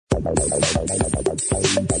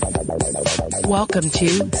Welcome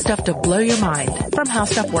to Stuff to Blow Your Mind from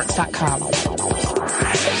HowStuffWorks.com.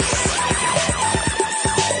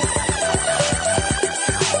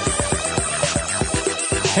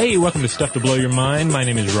 Hey, welcome to Stuff to Blow Your Mind. My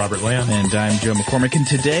name is Robert Lamb. And I'm Joe McCormick. And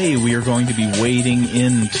today we are going to be wading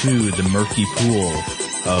into the murky pool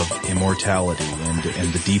of immortality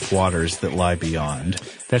and the deep waters that lie beyond.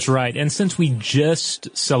 That's right. And since we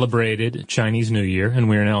just celebrated Chinese New Year, and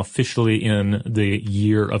we are now officially in the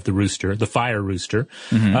year of the rooster, the fire rooster,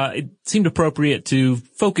 it seemed appropriate to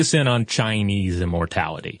focus in on Chinese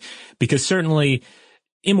immortality. Because certainly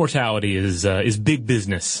immortality is big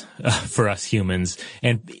business for us humans.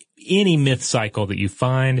 And any myth cycle that you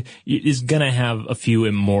find is going to have a few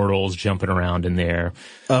immortals jumping around in there.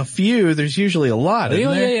 A few? There's usually a lot, isn't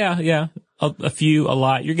there? Yeah. A few, a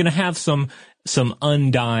lot. You're going to have some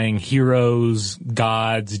undying heroes,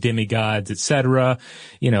 gods, demigods, etc.,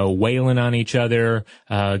 wailing on each other,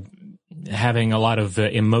 having a lot of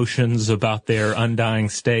emotions about their undying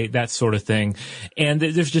state, that sort of thing. And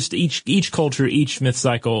there's just each culture, each myth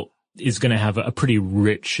cycle is going to have a pretty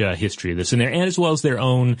rich history of this in there, and as well as their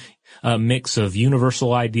own mix of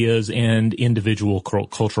universal ideas and individual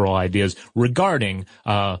cultural ideas regarding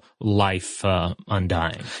life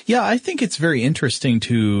undying. Yeah, I think it's very interesting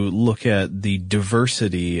to look at the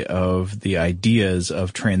diversity of the ideas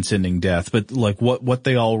of transcending death, but like what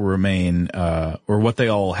they all remain or what they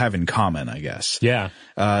all have in common, I guess. Yeah.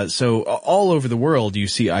 So all over the world you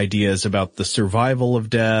see ideas about the survival of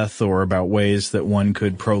death or about ways that one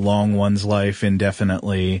could prolong one's life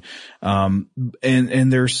indefinitely. And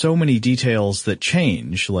there are so many details that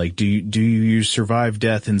change. Like, do you survive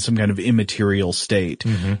death in some kind of immaterial state?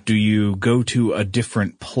 Mm-hmm. Do you go to a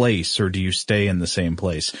different place or do you stay in the same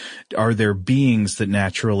place? Are there beings that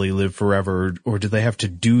naturally live forever, or do they have to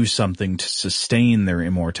do something to sustain their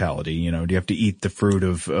immortality? Do you have to eat the fruit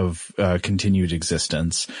of continued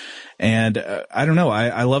existence? And I don't know.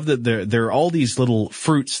 I love that there are all these little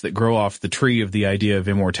fruits that grow off the tree of the idea of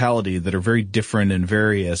immortality that are very different and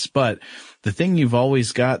various. But the thing you've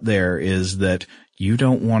always got there is that you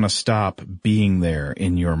don't want to stop being there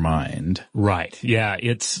in your mind. Right. Yeah.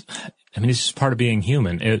 It's just part of being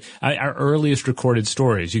human. Our earliest recorded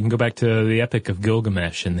stories, you can go back to the Epic of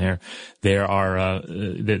Gilgamesh, and there's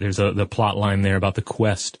the plot line there about the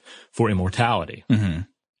quest for immortality. Mm-hmm.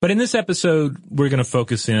 But in this episode, we're going to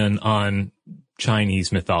focus in on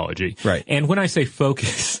Chinese mythology. Right. And when I say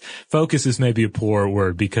focus is maybe a poor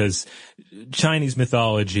word, because Chinese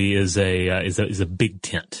mythology is a big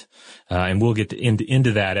tent. And we'll get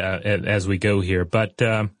into that as we go here. But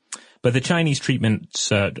the Chinese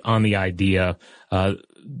treatments on the idea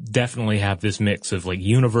definitely have this mix of like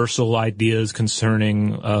universal ideas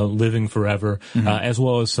concerning living forever, as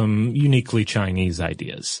well as some uniquely Chinese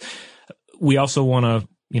ideas. We also want to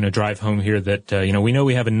drive home here that, we know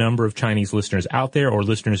we have a number of Chinese listeners out there, or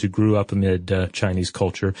listeners who grew up amid Chinese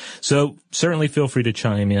culture. So certainly feel free to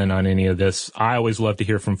chime in on any of this. I always love to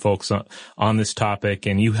hear from folks on this topic,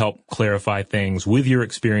 and you help clarify things with your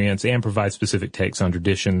experience and provide specific takes on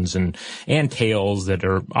traditions and tales that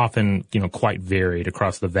are often, quite varied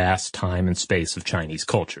across the vast time and space of Chinese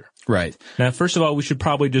culture. Right. Now, first of all, we should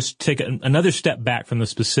probably just take another step back from the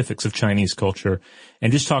specifics of Chinese culture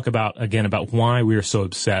and just talk about why we are so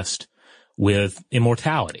obsessed with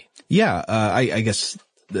immortality. Yeah, I guess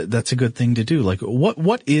that's a good thing to do. Like,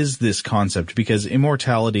 what is this concept? Because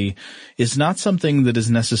immortality is not something that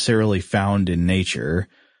is necessarily found in nature.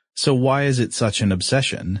 So why is it such an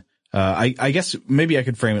obsession? I guess maybe I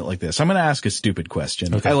could frame it like this. I'm going to ask a stupid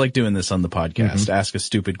question. Okay. I like doing this on the podcast, ask a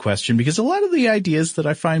stupid question, because a lot of the ideas that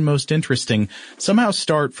I find most interesting somehow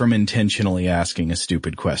start from intentionally asking a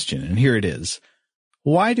stupid question. And here it is.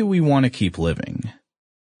 Why do we want to keep living?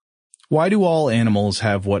 Why do all animals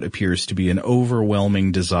have what appears to be an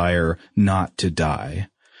overwhelming desire not to die?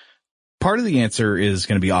 Part of the answer is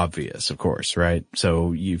going to be obvious, of course, right?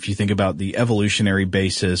 So if you think about the evolutionary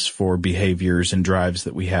basis for behaviors and drives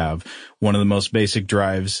that we have, one of the most basic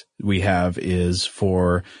drives we have is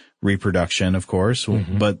for reproduction, of course,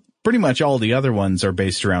 but pretty much all the other ones are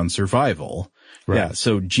based around survival. Right. Yeah,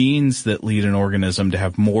 so genes that lead an organism to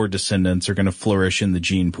have more descendants are going to flourish in the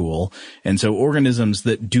gene pool. And so organisms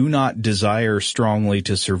that do not desire strongly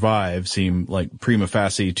to survive seem like prima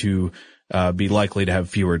facie to be likely to have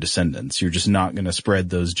fewer descendants. You're just not going to spread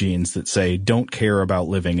those genes that say don't care about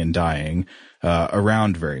living and dying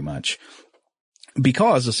around very much,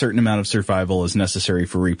 because a certain amount of survival is necessary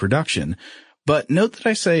for reproduction. But note that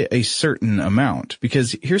I say a certain amount,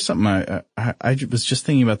 because here's something I was just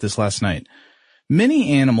thinking about this last night.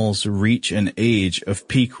 Many animals reach an age of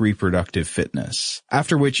peak reproductive fitness,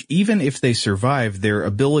 after which even if they survive, their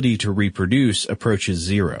ability to reproduce approaches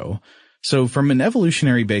zero. So from an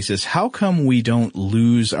evolutionary basis, how come we don't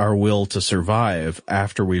lose our will to survive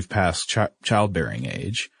after we've passed childbearing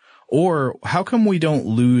age? Or how come we don't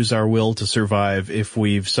lose our will to survive if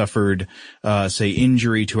we've suffered, say,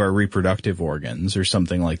 injury to our reproductive organs or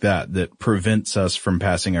something like that prevents us from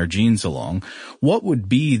passing our genes along? What would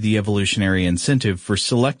be the evolutionary incentive for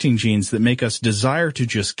selecting genes that make us desire to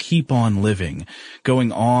just keep on living,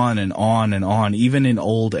 going on and on and on, even in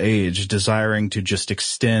old age, desiring to just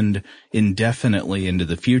extend indefinitely into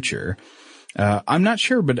the future? I'm not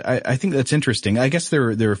sure, but I think that's interesting. I guess there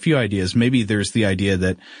are a few ideas. Maybe there's the idea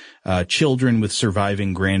that children with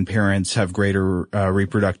surviving grandparents have greater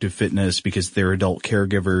reproductive fitness because they're adult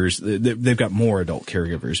caregivers. They've got more adult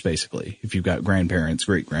caregivers, basically, if you've got grandparents,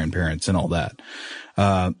 great-grandparents, and all that.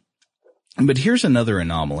 But here's another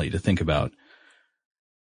anomaly to think about.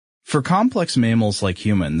 For complex mammals like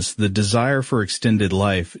humans, the desire for extended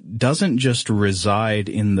life doesn't just reside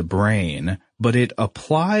in the brain, but it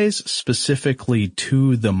applies specifically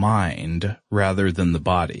to the mind rather than the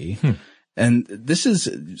body. And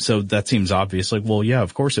so that seems obvious, like, well, yeah,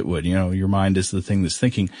 of course it would. You know, your mind is the thing that's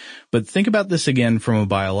thinking. But think about this again from a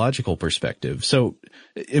biological perspective. So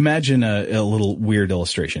imagine a little weird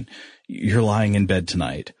illustration. You're lying in bed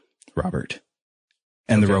tonight, Robert.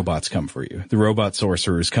 And the robots come for you. The robot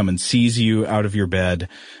sorcerers come and seize you out of your bed.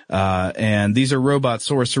 And these are robot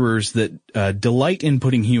sorcerers that delight in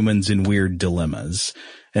putting humans in weird dilemmas.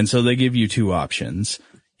 And so they give you two options.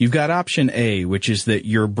 You've got option A, which is that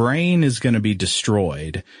your brain is going to be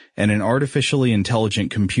destroyed and an artificially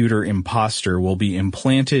intelligent computer imposter will be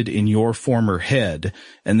implanted in your former head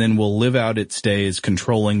and then will live out its days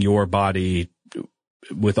controlling your body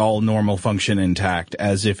with all normal function intact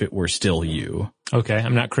as if it were still you. Okay,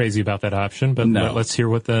 I'm not crazy about that option, but let's hear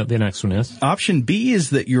what the next one is. Option B is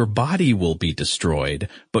that your body will be destroyed,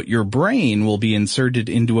 but your brain will be inserted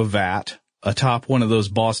into a vat atop one of those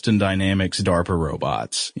Boston Dynamics DARPA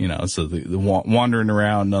robots, you know, so the wandering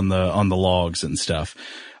around on the logs and stuff,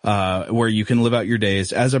 where you can live out your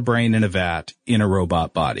days as a brain in a vat in a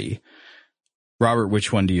robot body. Robert,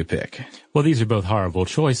 which one do you pick? Well, these are both horrible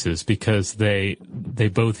choices because they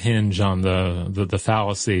both hinge on the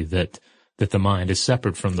fallacy that the mind is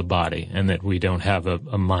separate from the body and that we don't have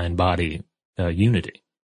a mind-body unity.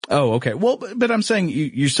 Oh, okay. Well, but I'm saying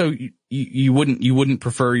you wouldn't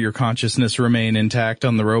prefer your consciousness remain intact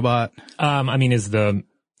on the robot? I mean, if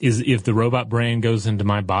the robot brain goes into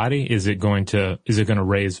my body, is it going to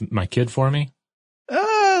raise my kid for me?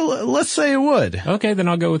 Let's say it would. Okay, then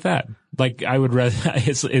I'll go with that. Like, I would rather,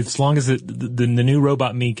 as long as the new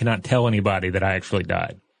robot me cannot tell anybody that I actually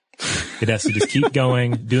died. It has to just keep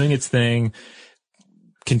going, doing its thing,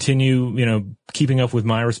 continue, keeping up with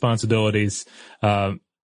my responsibilities.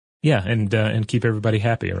 And keep everybody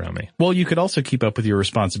happy around me. Well, you could also keep up with your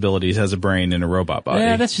responsibilities as a brain in a robot body.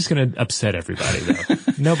 Yeah, that's just going to upset everybody, though.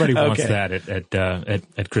 Nobody wants that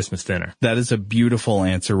at Christmas dinner. That is a beautiful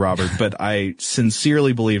answer, Robert, but I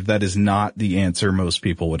sincerely believe that is not the answer most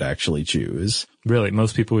people would actually choose. Really?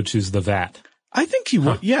 Most people would choose the vat? I think you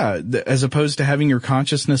would, yeah, as opposed to having your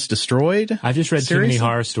consciousness destroyed. I've just read too many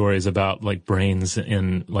horror stories about like brains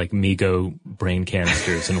in like Mego brain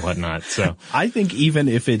canisters and whatnot. So I think even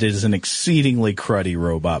if it is an exceedingly cruddy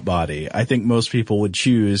robot body, I think most people would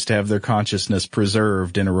choose to have their consciousness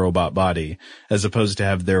preserved in a robot body as opposed to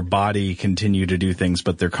have their body continue to do things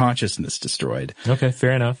but their consciousness destroyed. Okay,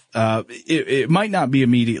 fair enough. It might not be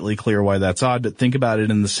immediately clear why that's odd, but think about it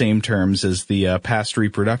in the same terms as the past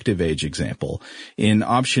reproductive age example. In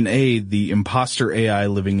option A, the imposter AI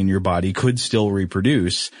living in your body could still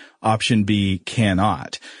reproduce. Option B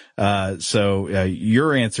cannot. So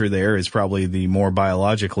your answer there is probably the more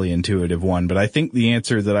biologically intuitive one, but I think the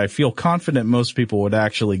answer that I feel confident most people would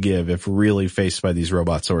actually give if really faced by these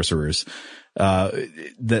robot sorcerers,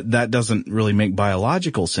 that doesn't really make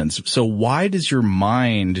biological sense. So why does your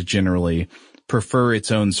mind generally prefer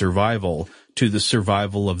its own survival to the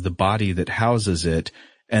survival of the body that houses it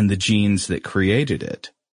and the genes that created it?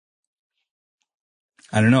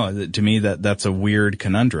 I don't know. To me, that's a weird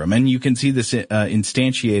conundrum. And you can see this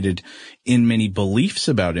instantiated in many beliefs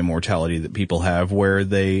about immortality that people have, where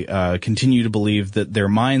they continue to believe that their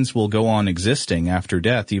minds will go on existing after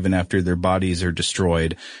death, even after their bodies are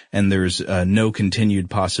destroyed, and there's no continued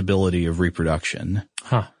possibility of reproduction.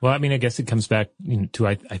 Huh. Well, I mean, I guess it comes back to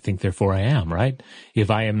I think, therefore I am, right? If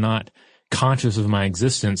I am not conscious of my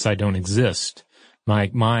existence, I don't exist.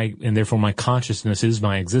 And therefore my consciousness is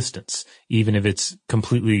my existence, even if it's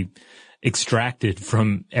completely extracted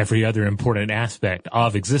from every other important aspect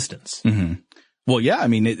of existence. Mm-hmm. Well, yeah, I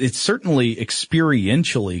mean, it's certainly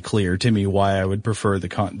experientially clear to me why I would prefer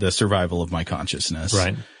the survival of my consciousness.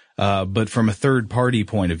 Right. But from a third party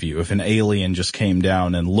point of view, if an alien just came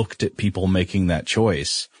down and looked at people making that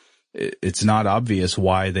choice, it's not obvious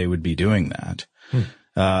why they would be doing that.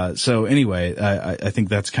 So anyway, I think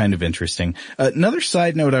that's kind of interesting. Another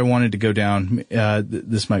side note I wanted to go down,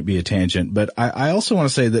 this might be a tangent, but I also want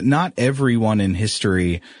to say that not everyone in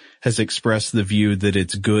history has expressed the view that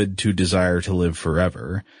it's good to desire to live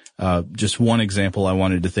forever. Just one example I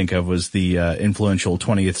wanted to think of was the influential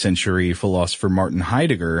 20th century philosopher Martin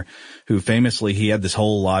Heidegger, who famously, he had this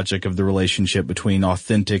whole logic of the relationship between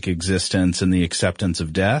authentic existence and the acceptance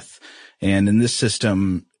of death. And in this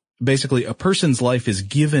system, basically a person's life is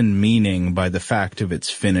given meaning by the fact of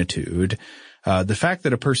its finitude. The fact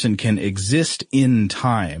that a person can exist in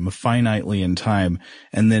time, finitely in time,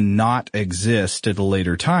 and then not exist at a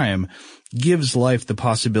later time gives life the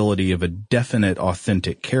possibility of a definite,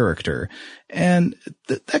 authentic character. And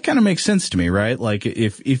that kind of makes sense to me, right? Like,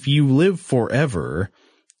 if you live forever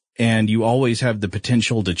and you always have the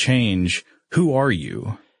potential to change, who are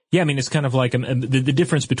you? Yeah, I mean, it's kind of like the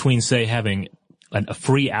difference between, say, having a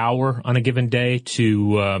free hour on a given day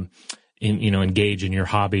to engage in your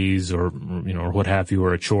hobbies or what have you,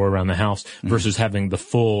 or a chore around the house, versus having the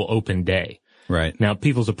full open day. Right. Now,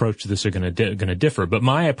 people's approach to this are going to differ, but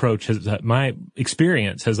my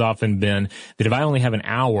experience has often been that if I only have an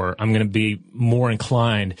hour, I'm going to be more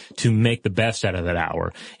inclined to make the best out of that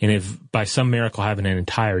hour. And if by some miracle having an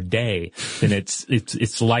entire day, then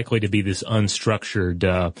it's likely to be this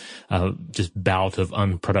unstructured, just bout of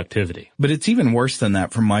unproductivity. But it's even worse than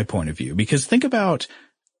that from my point of view, because think about,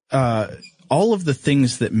 all of the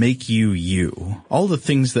things that make you, all the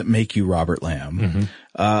things that make you Robert Lamb,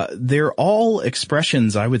 they're all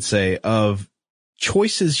expressions, I would say, of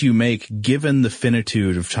choices you make given the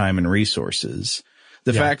finitude of time and resources.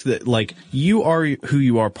 The fact that, like, you are who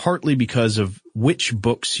you are partly because of which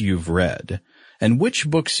books you've read. And which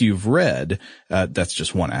books you've read, that's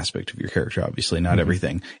just one aspect of your character, obviously, not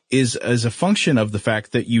everything, is as a function of the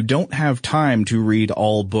fact that you don't have time to read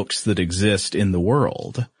all books that exist in the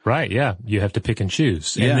world. Right, yeah. You have to pick and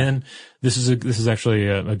choose. Yeah. And then this is actually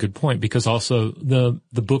a good point, because also the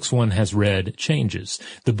books one has read changes.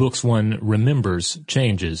 The books one remembers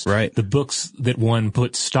changes. Right. The books that one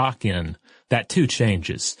puts stock in, that too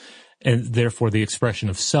changes. And therefore the expression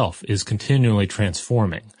of self is continually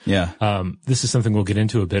transforming. Yeah. This is something we'll get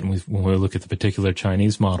into a bit when we look at the particular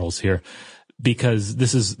Chinese models here, because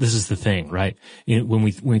this is the thing, right? When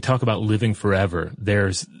we talk about living forever,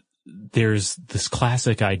 there's this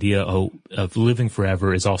classic idea of living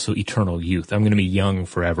forever is also eternal youth. I'm going to be young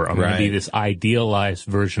forever. I'm going to be this idealized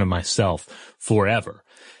version of myself forever.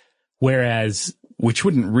 Whereas, which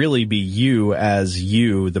wouldn't really be you as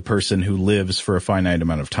you, the person who lives for a finite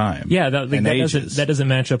amount of time. Yeah, that doesn't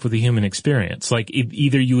match up with the human experience. Like,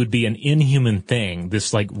 either you would be an inhuman thing,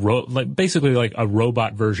 this basically like a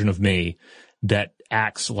robot version of me that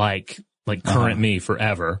acts like current me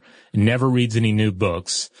forever, never reads any new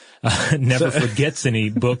books, never forgets any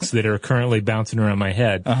books that are currently bouncing around my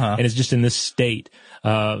head, and is just in this state,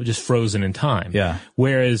 just frozen in time. Yeah.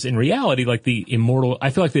 Whereas in reality, like the immortal,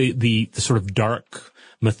 I feel like the sort of dark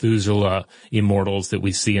Methuselah immortals that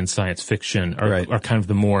we see in science fiction are kind of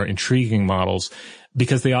the more intriguing models,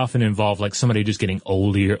 because they often involve like somebody just getting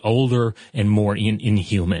older and more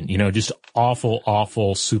inhuman, just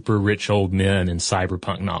awful, super rich old men in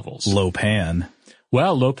cyberpunk novels. Lo Pan.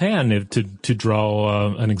 Well, Lo Pan, to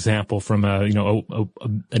draw an example from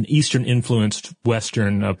an Eastern influenced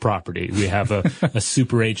Western property. We have a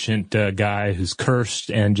super ancient guy who's cursed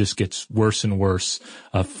and just gets worse and worse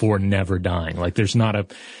for never dying. Like,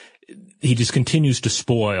 he just continues to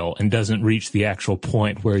spoil and doesn't reach the actual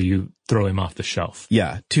point where you throw him off the shelf.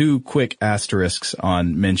 Yeah. 2 quick asterisks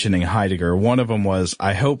on mentioning Heidegger. One of them was,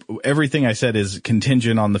 I hope everything I said is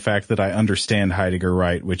contingent on the fact that I understand Heidegger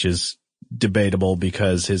right, which is debatable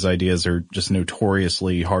because his ideas are just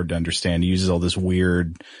notoriously hard to understand. He uses all this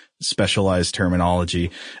weird specialized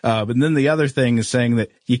terminology. But then the other thing is saying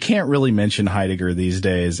that you can't really mention Heidegger these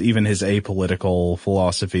days, even his apolitical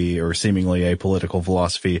philosophy or seemingly apolitical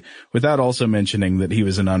philosophy, without also mentioning that he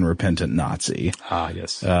was an unrepentant Nazi. Ah,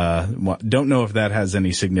 yes. Don't know if that has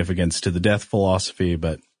any significance to the death philosophy,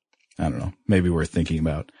 but I don't know. Maybe worth thinking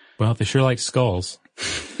about. Well, they sure like skulls.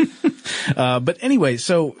 But anyway,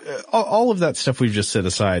 so all of that stuff we've just set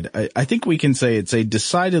aside, I think we can say it's a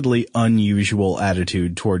decidedly unusual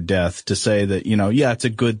attitude toward death to say that, it's a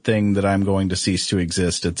good thing that I'm going to cease to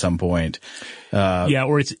exist at some point.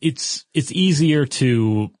 Or it's easier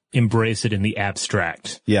to embrace it in the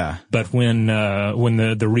abstract. Yeah. But when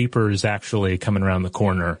the Reaper is actually coming around the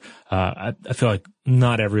corner, I feel like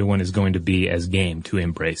not everyone is going to be as game to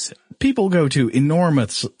embrace it. People go to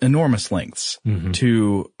enormous lengths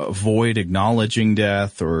to avoid acknowledging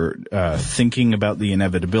death or thinking about the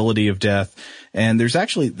inevitability of death. And there's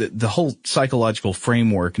actually the whole psychological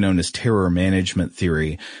framework known as terror management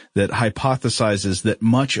theory that hypothesizes that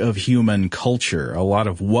much of human culture, a lot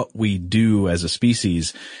of what we do as a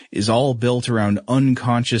species, is all built around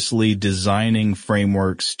unconsciously designing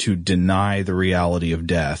frameworks to deny the reality of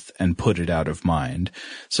death and put it out of mind.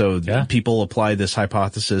 So people apply this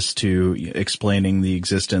hypothesis to explaining the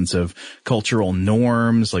existence of cultural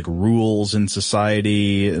norms like rules in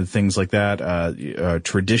society, things like that,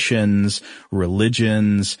 traditions,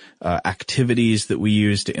 religions, activities that we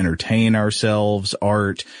use to entertain ourselves,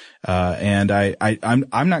 art. And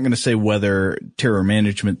I'm not going to say whether terror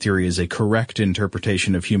management theory is a correct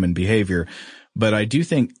interpretation of human behavior, but I do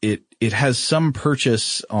think it has some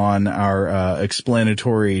purchase on our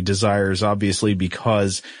explanatory desires, obviously,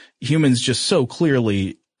 because humans just so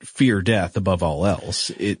clearly fear death above all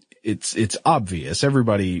else. It's obvious.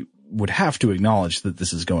 Everybody would have to acknowledge that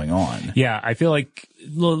this is going on. Yeah, I feel like,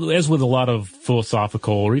 as with a lot of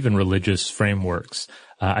philosophical or even religious frameworks,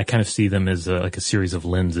 I kind of see them as like a series of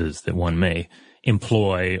lenses that one may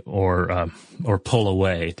employ or pull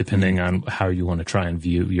away, depending on how you want to try and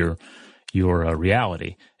view your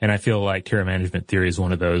reality. And I feel like terror management theory is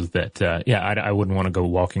one of those that, I wouldn't want to go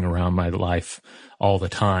walking around my life all the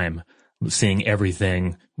time seeing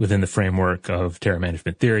everything within the framework of terror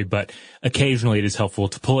management theory, but occasionally it is helpful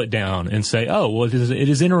to pull it down and say, oh, well, it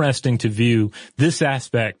is interesting to view this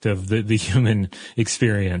aspect of the human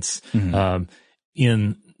experience,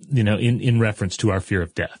 in reference to our fear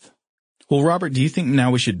of death. Well, Robert, do you think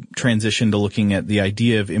now we should transition to looking at the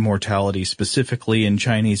idea of immortality specifically in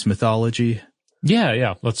Chinese mythology?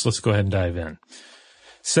 Yeah. Let's go ahead and dive in.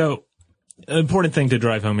 So, an important thing to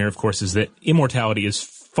drive home here, of course, is that immortality is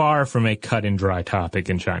far from a cut and dry topic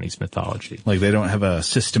in Chinese mythology. Like they don't have a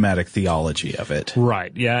systematic theology of it.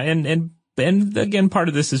 Right. Yeah. And again, part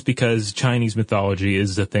of this is because Chinese mythology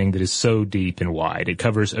is a thing that is so deep and wide. It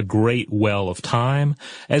covers a great well of time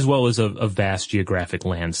as well as a vast geographic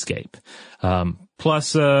landscape.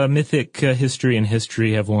 Plus, mythic history and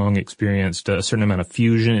history have long experienced a certain amount of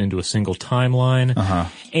fusion into a single timeline.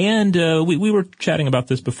 And we were chatting about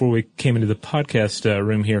this before we came into the podcast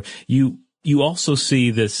room here. You also see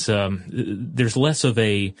this, there's less of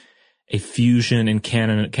a fusion and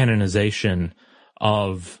canonization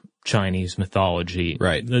of Chinese mythology.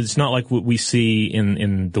 Right. It's not like what we see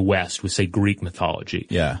in the West, we say Greek mythology.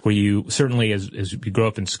 Yeah. Where you certainly, as you grow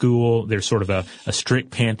up in school, there's sort of a strict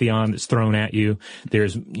pantheon that's thrown at you.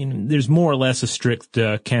 There's more or less a strict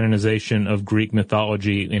canonization of Greek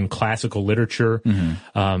mythology in classical literature.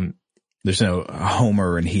 There's no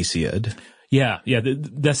Homer and Hesiod. Yeah,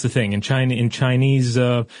 that's the thing. In Chinese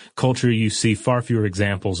culture, you see far fewer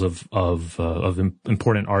examples of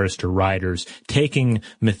important artists or writers taking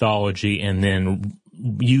mythology and then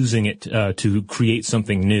using it to create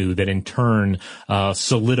something new that in turn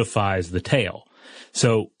solidifies the tale.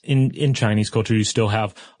 So in Chinese culture, you still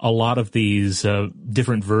have a lot of these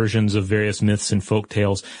different versions of various myths and folk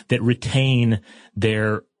tales that retain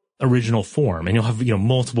their original form, and you'll have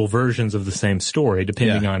multiple versions of the same story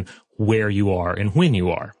depending on where you are and when you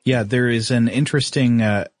are. Yeah, there is an interesting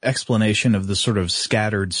explanation of the sort of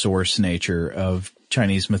scattered source nature of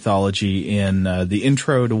Chinese mythology in the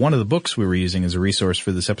intro to one of the books we were using as a resource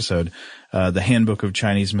for this episode, the Handbook of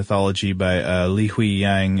Chinese Mythology by Li Hui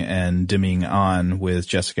Yang and Deming An with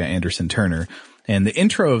Jessica Anderson Turner. And the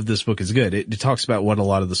intro of this book is good. It talks about what a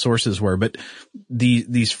lot of the sources were, but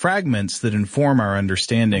these fragments that inform our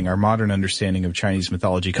understanding, our modern understanding of Chinese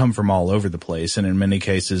mythology, come from all over the place. And in many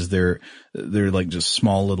cases, they're like just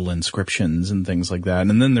small little inscriptions and things like that.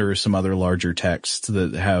 And then there are some other larger texts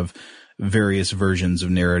that have various versions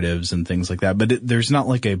of narratives and things like that. But there's not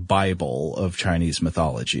like a Bible of Chinese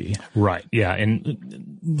mythology. Right. Yeah.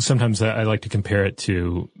 And sometimes I like to compare it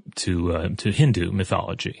to Hindu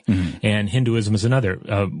mythology. And Hinduism is another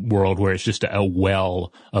world where it's just a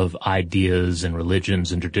well of ideas and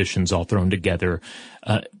religions and traditions all thrown together.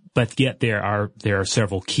 But yet there are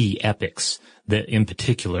several key epics that in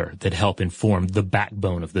particular that help inform the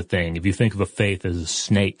backbone of the thing. If you think of a faith as a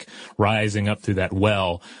snake rising up through that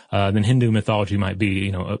well, then Hindu mythology might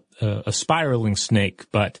be, a spiraling snake,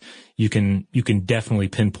 but you can definitely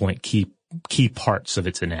pinpoint key parts of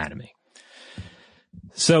its anatomy.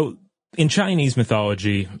 So in Chinese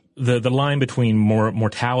mythology, the line between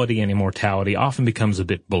mortality and immortality often becomes a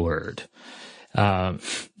bit blurred.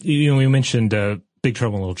 We mentioned Big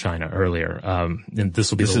Trouble in Little China earlier. And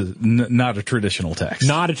this is not a traditional text.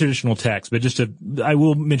 Not a traditional text, but I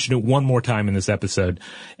will mention it one more time in this episode.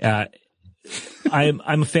 I'm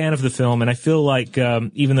a fan of the film, and I feel like,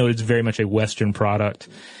 even though it's very much a Western product,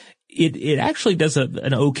 it actually does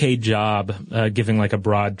an okay job, giving like a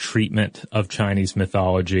broad treatment of Chinese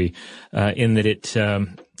mythology, in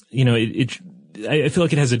that I feel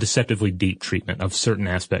like it has a deceptively deep treatment of certain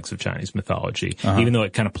aspects of Chinese mythology, even though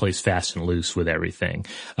it kind of plays fast and loose with everything.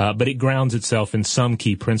 But it grounds itself in some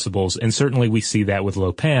key principles, and certainly we see that with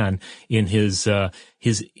Lopan in his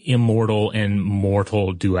immortal and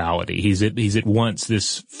mortal duality. He's at once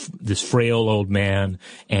this frail old man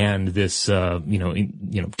and this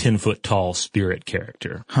 10-foot tall spirit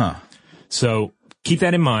character. Huh. So keep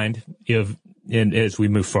that in mind as we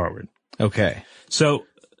move forward. Okay. So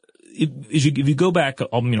if you go back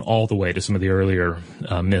all the way to some of the earlier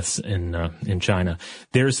myths in China,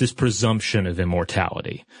 there's this presumption of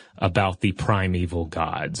immortality about the primeval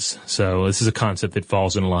gods. So this is a concept that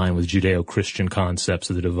falls in line with Judeo-Christian concepts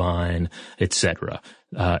of the divine, etc.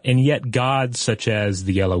 And yet gods such as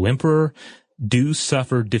the Yellow Emperor do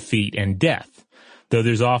suffer defeat and death, though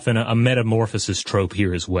there's often a metamorphosis trope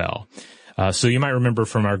here as well. So you might remember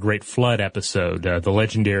from our Great Flood episode, the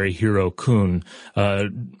legendary hero Kun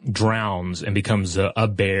drowns and becomes a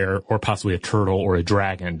bear or possibly a turtle or a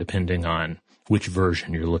dragon, depending on which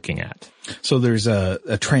version you're looking at. So there's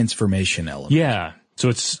a transformation element. Yeah. So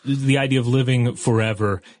it's the idea of living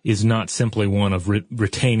forever is not simply one of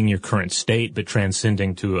retaining your current state, but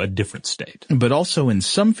transcending to a different state. But also in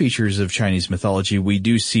some features of Chinese mythology, we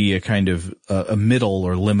do see a kind of a middle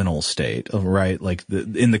or liminal state, right? Like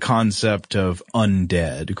in the concept of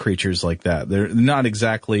undead creatures like that. They're not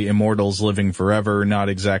exactly immortals living forever, not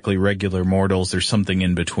exactly regular mortals. There's something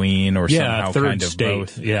in between or somehow third kind of state.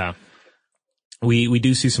 both. Yeah. We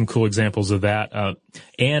do see some cool examples of that.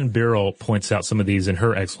 Anne Birrell points out some of these in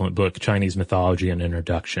her excellent book, Chinese Mythology and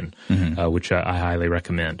Introduction, which I highly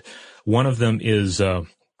recommend. One of them is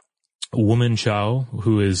Woman Chao,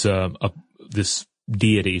 who is this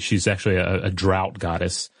deity. She's actually a drought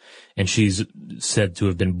goddess, and she's said to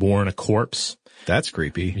have been born a corpse. That's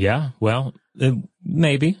creepy. Yeah, well,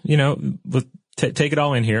 maybe, take it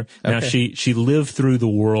all in here. Okay. Now, she lived through the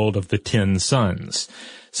world of the 10 suns.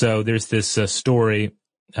 So there's this story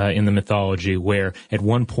in the mythology where at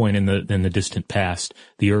one point in the distant past,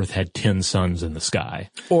 the earth had 10 suns in the sky.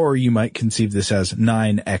 Or you might conceive this as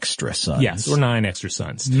 9 extra suns. Yes, or 9 extra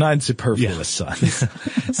suns. 9 superfluous suns.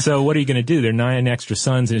 So what are you going to do? There are 9 extra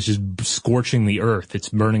suns, and it's just scorching the earth. It's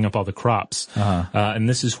burning up all the crops. And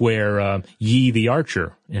this is where Yi the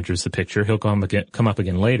archer enters the picture. He'll come up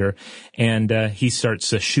again later, and he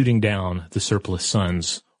starts shooting down the surplus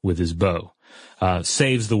suns with his bow.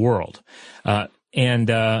 Saves the world. And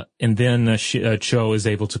then Cho is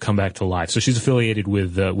able to come back to life. So she's affiliated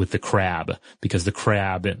with the crab, because the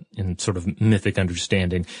crab, in sort of mythic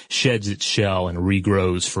understanding, sheds its shell and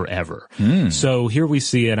regrows forever. So here we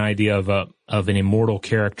see an idea of an immortal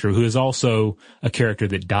character who is also a character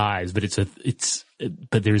that dies, but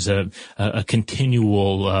but there's a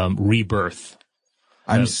continual rebirth.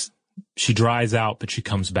 She dries out, but she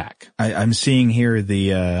comes back. I'm seeing here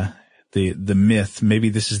the myth, maybe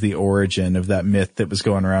this is the origin of that myth that was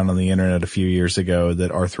going around on the internet a few years ago,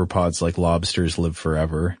 that arthropods like lobsters live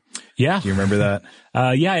forever. Yeah. Do you remember that?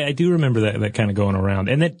 Yeah, I do remember that kind of going around.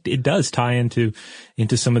 And it does tie into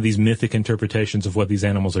some of these mythic interpretations of what these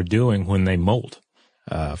animals are doing when they molt.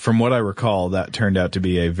 From what I recall, that turned out to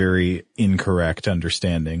be a very incorrect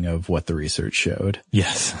understanding of what the research showed.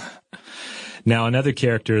 Yes. Now, another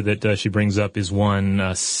character that she brings up is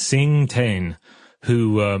one Sing Tain,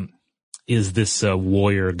 who is this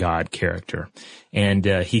warrior god character, and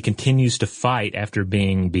he continues to fight after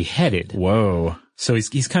being beheaded. Whoa! So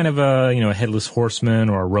he's kind of a headless horseman,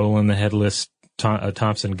 or a Roland the Headless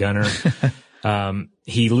Thompson gunner.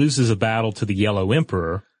 He loses a battle to the Yellow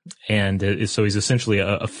Emperor, and so he's essentially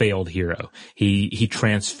a failed hero. He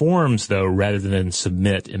transforms, though, rather than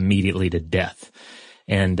submit immediately to death.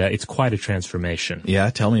 And it's quite a transformation. Yeah,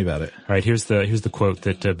 tell me about it. All right, here's the quote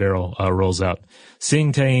that Birrell rolls out.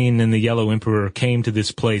 Sing Tain and the Yellow Emperor came to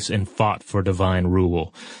this place and fought for divine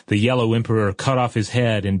rule. The Yellow Emperor cut off his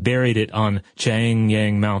head and buried it on Chang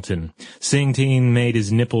Yang Mountain. Sing Tain made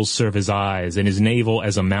his nipples serve as eyes and his navel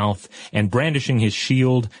as a mouth, and brandishing his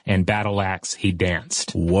shield and battle axe, he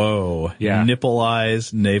danced. Whoa. Yeah. Nipple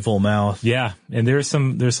eyes, navel mouth. Yeah, and there's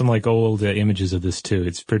some like old images of this too.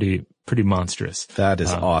 It's pretty monstrous. That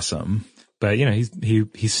is awesome. But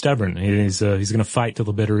he's stubborn. He's going to fight till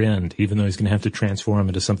the bitter end, even though he's going to have to transform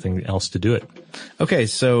into something else to do it. Okay,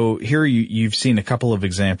 so here you've seen a couple of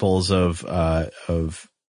examples of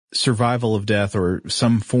survival of death, or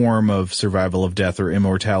some form of survival of death, or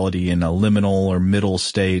immortality in a liminal or middle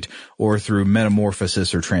state, or through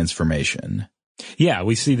metamorphosis or transformation. Yeah,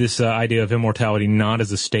 we see this idea of immortality not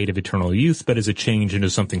as a state of eternal youth, but as a change into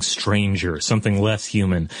something stranger, something less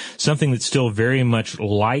human, something that's still very much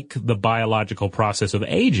like the biological process of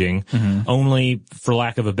aging, only, for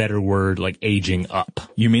lack of a better word, like aging up.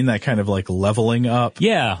 You mean that kind of like leveling up?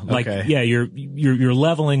 Yeah, you're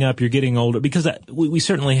leveling up, you're getting older, because we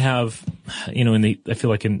certainly have, I feel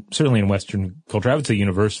like certainly in Western culture, I would say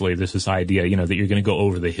universally, there's this idea, that you're going to go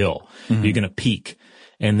over the hill, you're going to peak,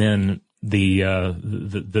 and then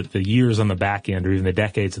the years on the back end, or even the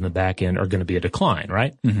decades on the back end, are going to be a decline,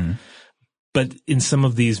 right? Mm-hmm. But in some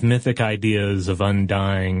of these mythic ideas of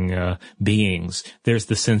undying beings, there's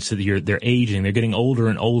the sense that they're aging, they're getting older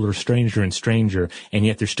and older, stranger and stranger, and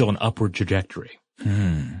yet there's still an upward trajectory.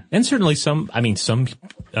 And certainly some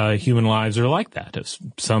human lives are like that.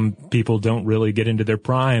 Some people don't really get into their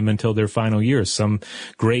prime until their final years. Some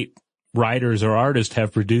great writers or artists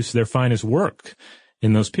have produced their finest work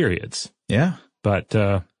in those periods. Yeah. But,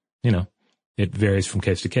 it varies from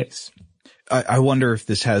case to case. I wonder if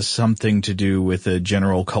this has something to do with a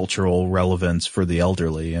general cultural relevance for the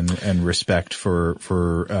elderly and respect for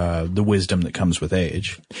the wisdom that comes with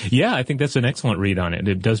age. Yeah, I think that's an excellent read on it.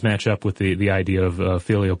 It does match up with the idea of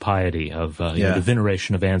filial piety, of the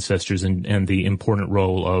veneration of ancestors and the important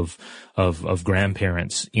role of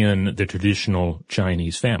grandparents in the traditional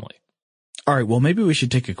Chinese family. All right, well, maybe we should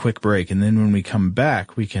take a quick break, and then when we come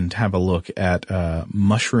back, we can have a look at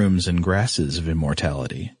mushrooms and grasses of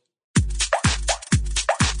immortality.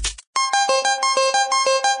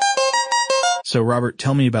 So, Robert,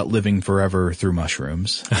 tell me about living forever through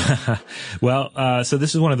mushrooms. Well, so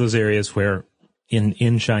this is one of those areas where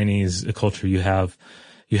in Chinese culture you have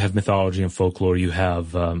mythology and folklore, you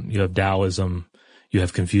have Taoism, you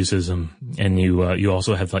have Confucianism, and you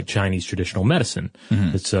also have like Chinese traditional medicine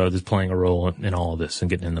that's playing a role in all of this and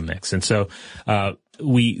getting in the mix. And so there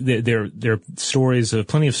are stories,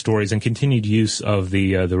 plenty of stories, and continued use of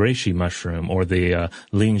the reishi mushroom, or the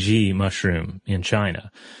lingji mushroom in China.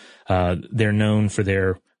 They're known for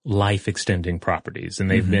their life-extending properties, and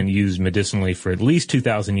they've been used medicinally for at least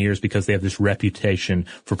 2,000 years because they have this reputation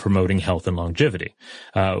for promoting health and longevity.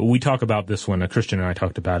 We talk about this one, Christian and I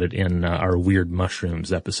talked about it in our Weird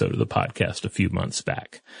Mushrooms episode of the podcast a few months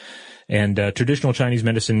back. And traditional Chinese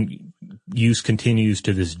medicine use continues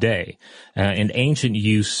to this day. And ancient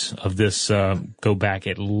use of this go back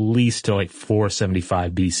at least to like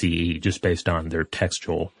 475 BCE, just based on their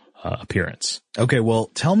textual appearance. Okay, well,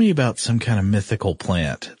 tell me about some kind of mythical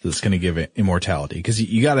plant that's going to give it immortality, because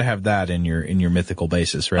you got to have that in your mythical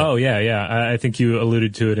basis, right? Oh yeah. I think you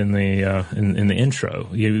alluded to it in the in the intro.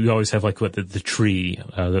 You always have like the tree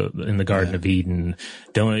in the Garden of Eden,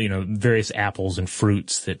 various apples and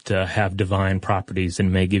fruits that have divine properties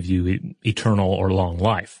and may give you eternal or long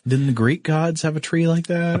life. Didn't the Greek gods have a tree like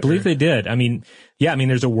that? I believe they did.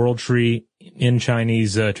 There's a world tree in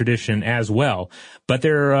Chinese tradition as well, but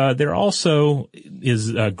there also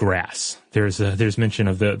is grass. There's mention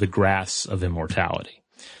of the grass of immortality.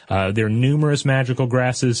 There are numerous magical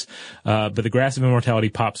grasses, but the grass of immortality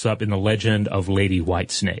pops up in the legend of Lady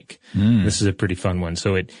Whitesnake. This is a pretty fun one.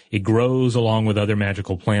 So it grows along with other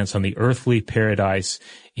magical plants on the earthly paradise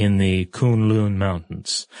in the Kunlun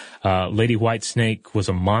Mountains. Lady Whitesnake was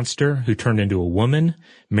a monster who turned into a woman,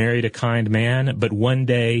 married a kind man, but one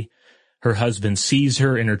day her husband sees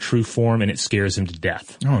her in her true form and it scares him to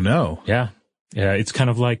death. Oh no. Yeah. Yeah, it's kind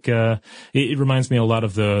of like, it reminds me a lot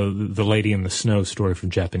of the Lady in the Snow story from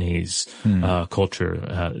Japanese,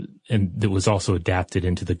 culture, and that was also adapted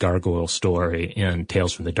into the gargoyle story in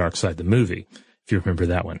Tales from the Dark Side, the movie, if you remember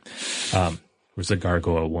that one. There's a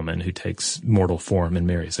gargoyle woman who takes mortal form and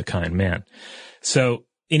marries a kind man. So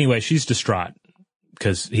anyway, she's distraught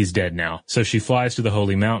because he's dead now. So she flies to the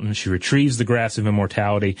holy mountain, she retrieves the grass of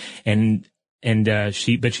immortality,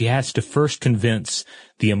 but she has to first convince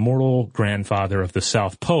the immortal grandfather of the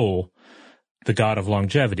South Pole, the god of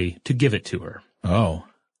longevity, to give it to her. Oh.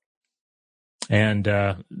 And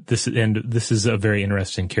this is a very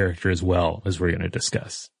interesting character as well, as we're going to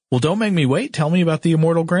discuss. Well, don't make me wait. Tell me about the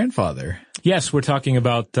immortal grandfather. Yes, we're talking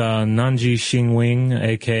about Nanji Xingwing,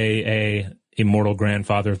 aka immortal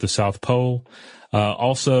grandfather of the South Pole,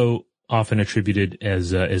 also often attributed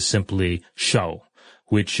as simply Shao,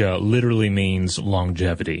 which literally means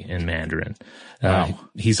longevity in Mandarin. Wow.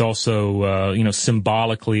 He's also,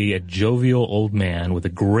 symbolically a jovial old man with a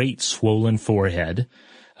great swollen forehead,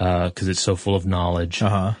 because it's so full of knowledge.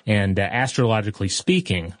 Uh-huh. And astrologically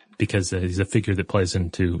speaking, because he's a figure that plays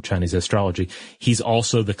into Chinese astrology, he's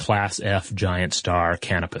also the Class F giant star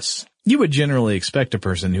Canopus. You would generally expect a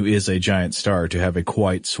person who is a giant star to have a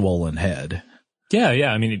quite swollen head.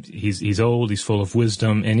 Yeah. I mean, he's old, he's full of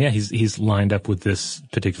wisdom, and he's lined up with this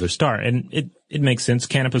particular star. And it makes sense.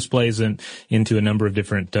 Canopus plays into a number of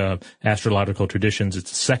different astrological traditions. It's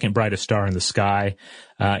the second brightest star in the sky.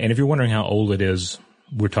 And if you're wondering how old it is,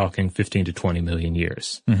 we're talking 15 to 20 million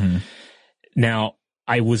years. Mm-hmm. Now,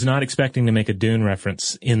 I was not expecting to make a Dune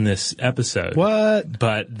reference in this episode. What?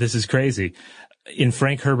 But this is crazy. In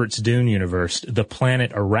Frank Herbert's Dune universe, the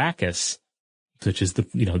planet Arrakis, which is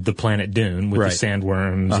the planet Dune with right. the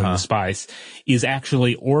sandworms and the spice, is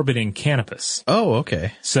actually orbiting Canopus. Oh,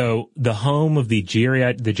 okay. So the home of the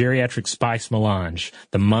geriatric spice melange,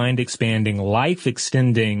 the mind-expanding,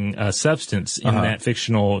 life-extending substance in that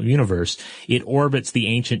fictional universe, it orbits the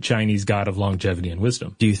ancient Chinese god of longevity and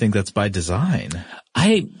wisdom. Do you think that's by design?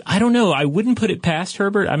 I don't know. I wouldn't put it past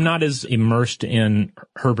Herbert. I'm not as immersed in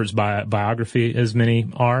Herbert's biography as many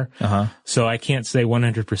are. So I can't say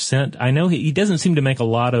 100%. I know he doesn't seem to make a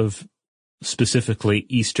lot of specifically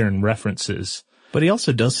Eastern references. But he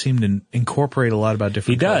also does seem to incorporate a lot about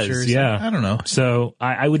different cultures. He does, yeah. I don't know. So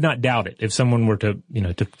I would not doubt it. If someone were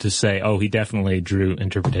to say, oh, he definitely drew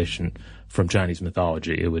interpretation from Chinese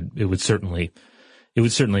mythology, it would certainly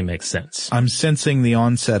make sense. I'm sensing the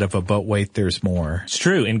onset of a but wait, there's more. It's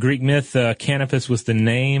true. In Greek myth, Canopus was the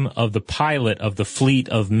name of the pilot of the fleet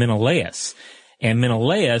of Menelaus. And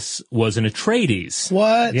Menelaus was an Atreides.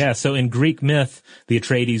 What? Yeah, so in Greek myth, the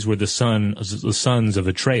Atreides were the sons of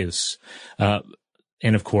Atreus.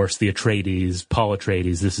 And of course, the Atreides, Paul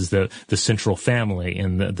Atreides, this is the central family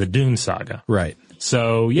in the Dune saga. Right.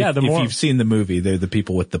 So, yeah, if you've seen the movie, they're the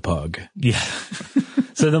people with the pug. Yeah.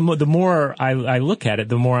 So the more I look at it,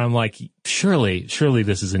 the more I'm like, surely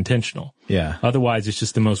this is intentional. Yeah. Otherwise, it's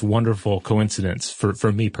just the most wonderful coincidence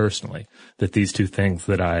for me personally that these two things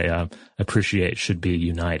that I appreciate should be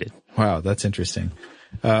united. Wow, that's interesting.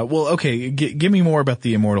 Well, okay, give me more about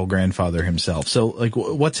the immortal grandfather himself. So, like,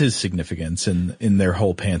 what's his significance in their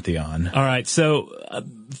whole pantheon? All right, so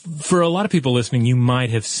for a lot of people listening, you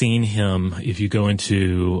might have seen him if you go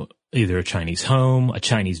into either a Chinese home, a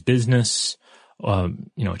Chinese business, a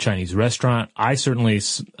Chinese restaurant. I certainly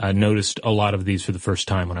noticed a lot of these for the first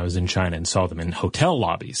time when I was in China and saw them in hotel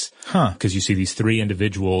lobbies. Because you see these three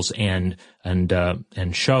individuals and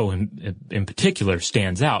Shou in particular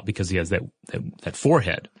stands out because he has that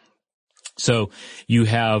forehead. So you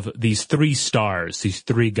have these three stars, these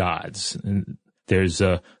three gods. And there's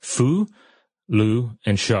Fu, Lu,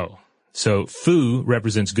 and Shou. So Fu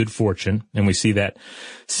represents good fortune, and we see that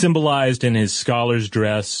symbolized in his scholar's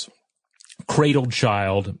dress, cradled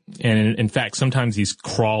child, and in fact, sometimes he's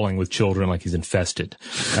crawling with children like he's infested.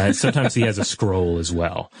 Sometimes he has a scroll as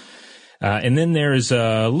well. And then there's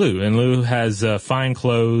Lu, and Lu has fine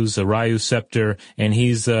clothes, a Ryu scepter, and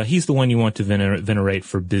he's the one you want to venerate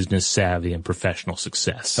for business savvy and professional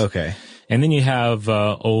success. Okay. And then you have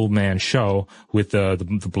old man Shou with the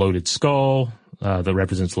bloated skull, that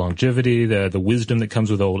represents longevity, the wisdom that comes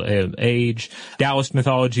with old age. Taoist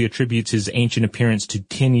mythology attributes his ancient appearance to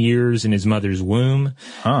 10 years in his mother's womb,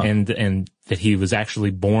 and that he was actually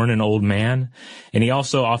born an old man. And he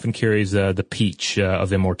also often carries the peach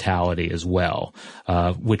of immortality as well,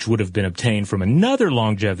 which would have been obtained from another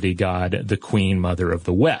longevity god, the Queen Mother of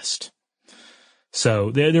the West.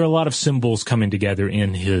 So there are a lot of symbols coming together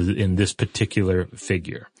in this particular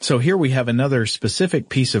figure. So here we have another specific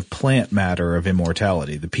piece of plant matter of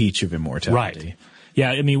immortality, the peach of immortality. Right.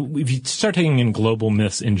 Yeah, I mean, if you start taking in global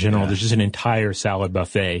myths in general, there's just an entire salad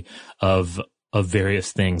buffet of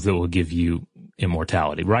various things that will give you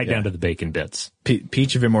immortality, right down to the bacon bits.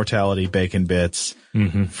 Peach of immortality, bacon bits,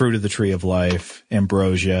 fruit of the tree of life,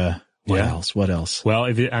 ambrosia. What else? Well,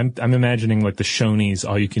 I'm imagining like the Shoney's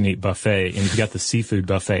all-you-can-eat buffet, and you've got the seafood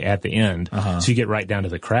buffet at the end, so you get right down to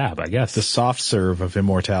the crab, I guess. The soft serve of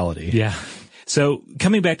immortality. Yeah. So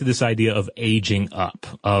coming back to this idea of aging up,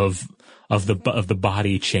 of the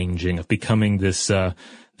body changing, of becoming this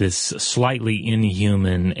slightly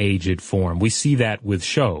inhuman, aged form. We see that with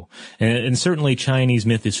Shou. And certainly Chinese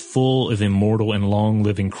myth is full of immortal and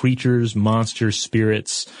long-living creatures, monsters,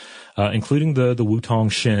 spirits, including the Wutong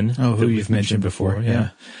Shin. Who you've mentioned before.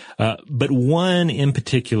 Yeah. But one in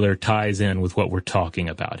particular ties in with what we're talking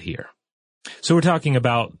about here. So we're talking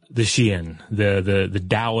about the Xian, the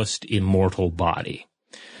Taoist immortal body.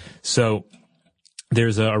 So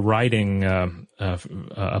there's a writing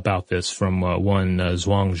about this from one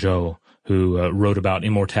Zhuangzhou, who wrote about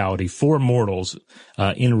immortality for mortals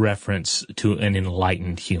in reference to an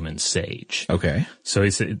enlightened human sage. Okay. So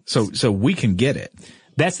he said, so we can get it.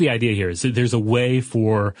 That's the idea here, is that there's a way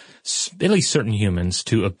for at least certain humans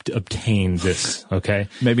to obtain this, okay?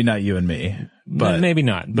 Maybe not you and me, but maybe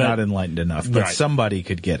not, but not enlightened enough, but right. Somebody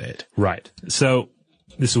could get it. Right. So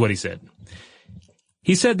this is what he said.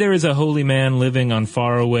 He said, there is a holy man living on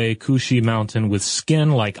faraway Kushi mountain with skin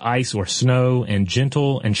like ice or snow and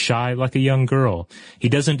gentle and shy like a young girl. He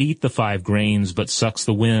doesn't eat the 5 grains, but sucks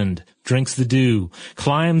the wind, drinks the dew,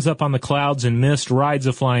 climbs up on the clouds and mist, rides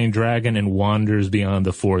a flying dragon, and wanders beyond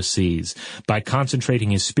the 4 seas. By concentrating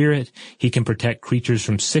his spirit, he can protect creatures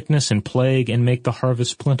from sickness and plague and make the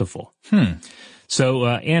harvest plentiful. So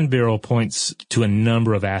Ann Birrell points to a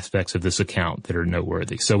number of aspects of this account that are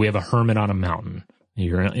noteworthy. So we have a hermit on a mountain.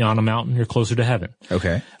 You're on a mountain, you're closer to heaven.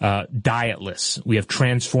 Okay. Dietless. We have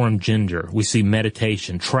transformed gender. We see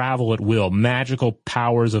meditation, travel at will, magical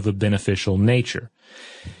powers of a beneficial nature.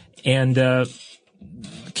 And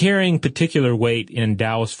carrying particular weight in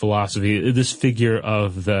Taoist philosophy, this figure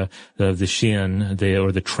of the Xian,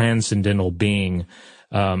 or the transcendental being,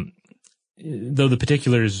 though the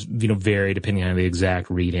particulars, vary depending on the exact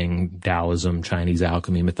reading, Taoism, Chinese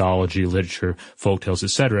alchemy, mythology, literature, folktales,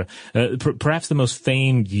 etc. Perhaps the most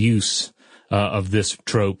famed use of this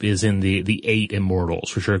trope is in the 8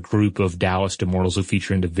 Immortals, which are a group of Taoist immortals who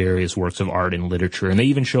feature into various works of art and literature, and they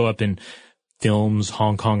even show up in films,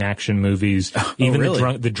 Hong Kong action movies, even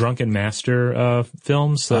really? the Drunken Master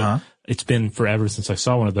films. So it's been forever since I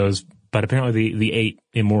saw one of those, but apparently the 8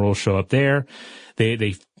 Immortals show up there.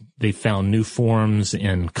 They found new forms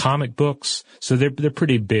in comic books, so they're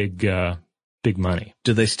pretty big money.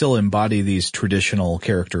 Do they still embody these traditional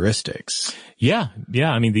characteristics? Yeah.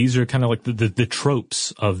 I mean, these are kind of like the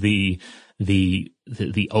tropes of the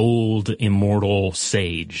old immortal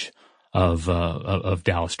sage of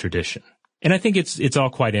Taoist tradition. And I think it's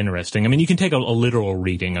all quite interesting. I mean, you can take a literal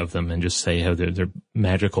reading of them and just say how they're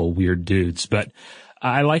magical, weird dudes, but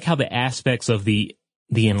I like how the aspects of the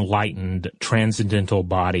enlightened transcendental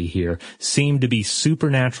body here seem to be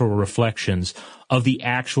supernatural reflections of the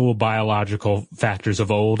actual biological factors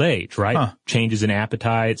of old age, right? Changes in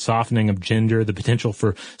appetite, softening of gender, the potential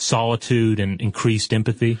for solitude and increased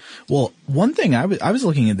empathy. Well, one thing I was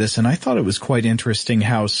looking at this and I thought it was quite interesting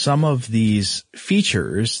how some of these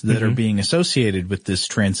features that are being associated with this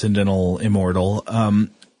transcendental immortal,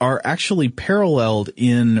 are actually paralleled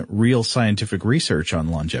in real scientific research on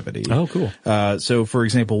longevity. Oh, cool. So for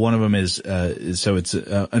example, one of them is it's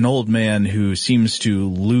an old man who seems to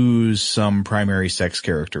lose some primary sex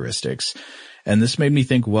characteristics. And this made me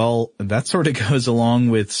think, well, that sort of goes along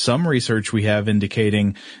with some research we have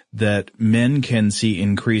indicating that men can see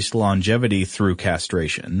increased longevity through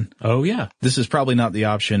castration. Oh, yeah. This is probably not the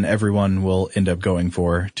option everyone will end up going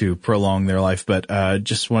for to prolong their life, but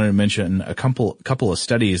just wanted to mention a couple of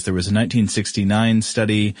studies. There was a 1969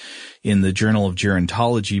 study in the Journal of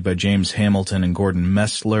Gerontology by James Hamilton and Gordon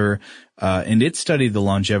Messler, and it studied the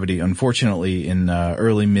longevity, unfortunately, in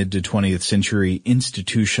early mid to 20th century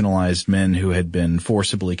institutionalized men who had been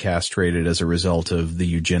forcibly castrated as a result of the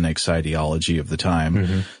eugenics ideology of the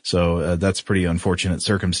time. So that's pretty unfortunate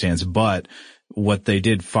circumstance. But what they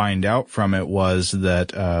did find out from it was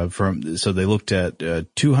that so they looked at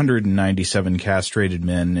 297 castrated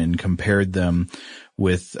men and compared them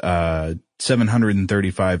with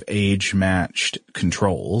 735 age-matched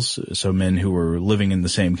controls, so men who were living in the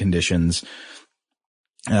same conditions,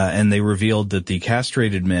 and they revealed that the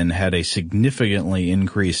castrated men had a significantly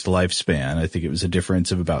increased lifespan. I think it was a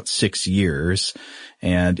difference of about 6 years.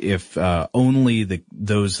 And if only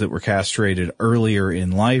those that were castrated earlier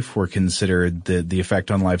in life were considered, the effect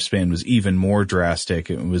on lifespan was even more drastic.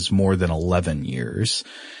 It was more than 11 years.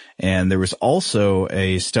 And there was also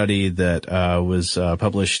a study that was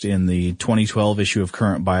published in the 2012 issue of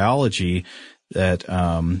Current Biology that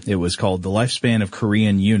it was called The Lifespan of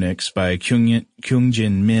Korean Eunuchs by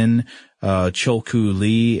Kyungjin Min, Chulku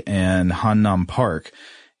Lee, and Han-Nam Park.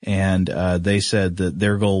 And they said that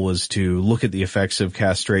their goal was to look at the effects of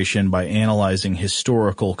castration by analyzing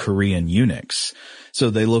historical Korean eunuchs. So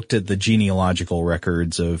they looked at the genealogical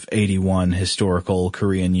records of 81 historical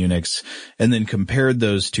Korean eunuchs and then compared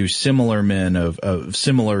those to similar men of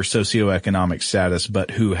similar socioeconomic status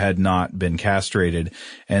but who had not been castrated.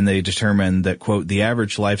 And they determined that, quote, the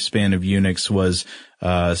average lifespan of eunuchs was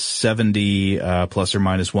 70 plus or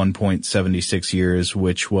minus 1.76 years,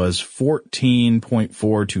 which was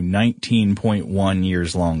 14.4 to 19.1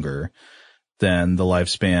 years longer than the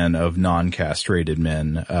lifespan of non-castrated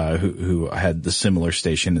men, who had the similar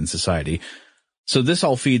station in society. So this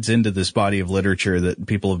all feeds into this body of literature that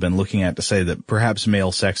people have been looking at to say that perhaps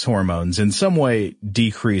male sex hormones in some way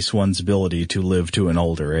decrease one's ability to live to an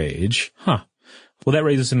older age. Huh. Well, that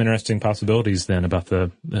raises some interesting possibilities then about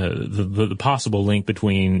the possible link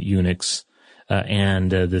between eunuchs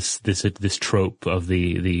and this trope of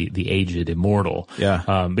the aged immortal.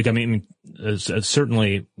 Yeah. Because I mean,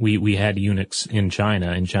 certainly we had eunuchs in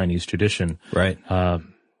China, in Chinese tradition. Right.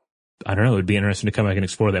 I don't know. It'd be interesting to come back and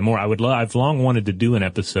explore that more. I've long wanted to do an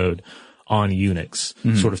episode on eunuchs,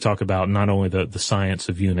 sort of talk about not only the science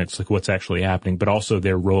of eunuchs, like what's actually happening, but also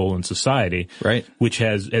their role in society. Right. Which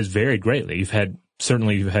has varied greatly. You've had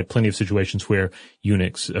plenty of situations where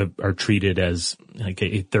eunuchs are treated as like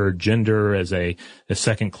a third gender, as a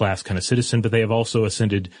second class kind of citizen, but they have also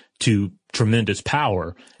ascended to tremendous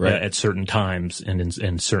power at certain times and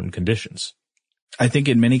in certain conditions. I think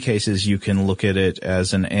in many cases you can look at it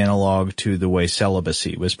as an analog to the way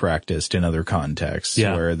celibacy was practiced in other contexts,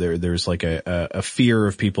 where there's like a fear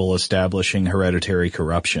of people establishing hereditary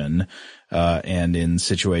corruption. And in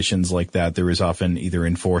situations like that, there is often either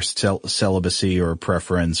enforced celibacy or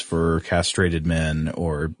preference for castrated men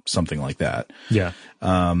or something like that. Yeah.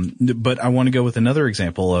 But I want to go with another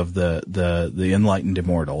example of the enlightened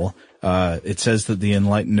immortal. It says that the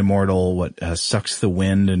enlightened immortal, sucks the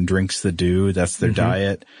wind and drinks the dew. That's their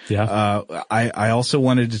diet. Yeah. I also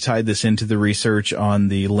wanted to tie this into the research on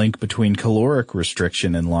the link between caloric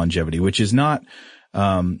restriction and longevity, which is not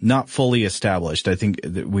fully established. I think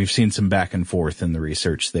that we've seen some back and forth in the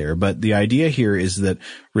research there, but the idea here is that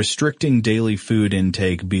restricting daily food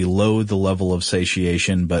intake below the level of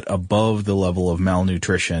satiation, but above the level of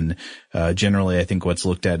malnutrition, generally I think what's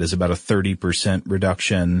looked at is about a 30%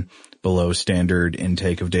 reduction below standard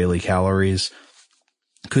intake of daily calories,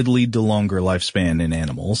 could lead to longer lifespan in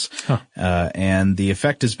animals. And the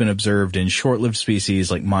effect has been observed in short-lived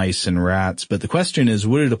species like mice and rats. But the question is,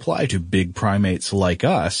 would it apply to big primates like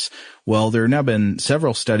us? Well, there have now been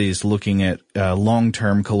several studies looking at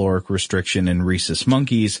long-term caloric restriction in rhesus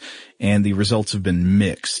monkeys, and the results have been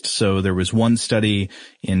mixed. So there was one study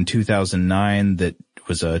in 2009 that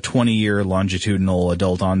was a 20-year longitudinal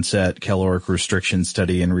adult onset caloric restriction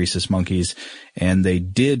study in rhesus monkeys, and they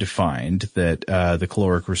did find that the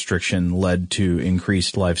caloric restriction led to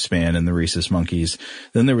increased lifespan in the rhesus monkeys.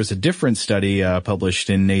 Then there was a different study published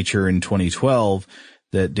in Nature in 2012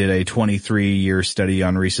 that did a 23-year study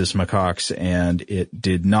on rhesus macaques, and it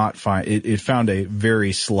did not find, it found a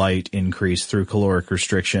very slight increase through caloric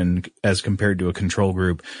restriction as compared to a control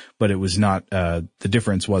group, but it was not, the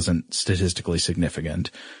difference wasn't statistically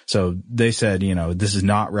significant. So they said, this is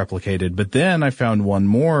not replicated. But then I found one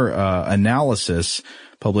more, analysis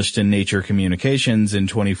published in Nature Communications in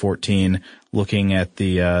 2014, looking at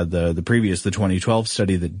the 2012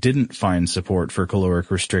 study that didn't find support for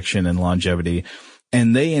caloric restriction and longevity.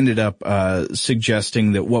 And they ended up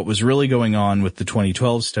suggesting that what was really going on with the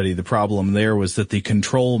 2012 study, the problem there was that the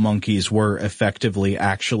control monkeys were effectively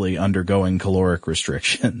actually undergoing caloric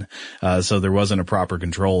restriction. So there wasn't a proper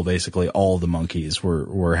control. Basically, all the monkeys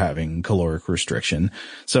were having caloric restriction.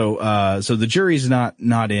 So the jury's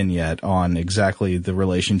not in yet on exactly the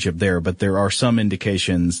relationship there, but there are some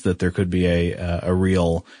indications that there could be a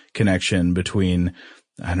real connection between,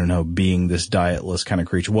 I don't know, being this dietless kind of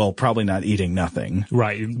creature. Well, probably not eating nothing.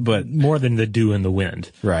 Right. But more than the dew in the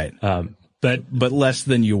wind. Right. But less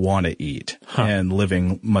than you want to eat and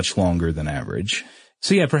living much longer than average.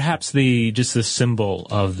 So yeah, perhaps the symbol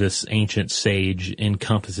of this ancient sage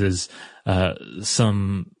encompasses,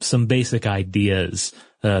 some basic ideas,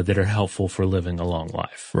 that are helpful for living a long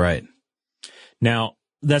life. Right. Now,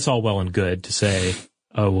 that's all well and good to say,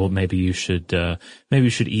 oh, well, maybe you should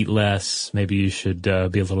eat less. Maybe you should, be a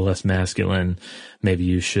little less masculine. Maybe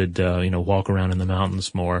you should, walk around in the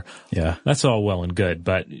mountains more. Yeah. That's all well and good.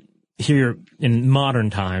 But here in modern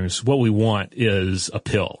times, what we want is a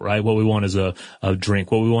pill, right? What we want is a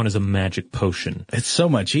drink. What we want is a magic potion. It's so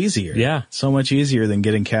much easier. Yeah. So much easier than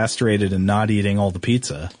getting castrated and not eating all the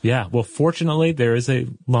pizza. Yeah. Well, fortunately, there is a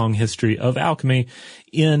long history of alchemy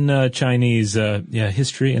in Chinese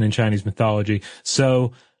history and in Chinese mythology.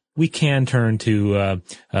 So we can turn to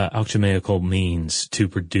alchemical means to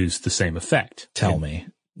produce the same effect. Tell me.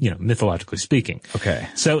 Mythologically speaking. Okay.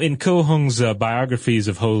 So in Ko Hong's Biographies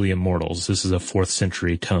of Holy Immortals, this is a 4th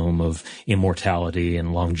century tome of immortality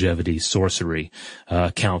and longevity, sorcery,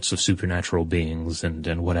 accounts of supernatural beings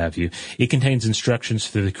and what have you. It contains instructions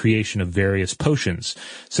for the creation of various potions,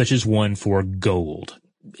 such as one for gold.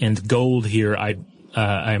 And gold here,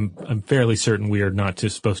 I'm fairly certain we are not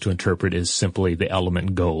supposed to interpret as simply the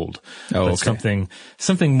element gold. Oh, but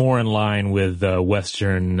something more in line with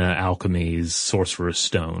Western alchemy's sorcerer's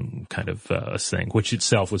stone kind of thing, which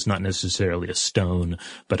itself was not necessarily a stone,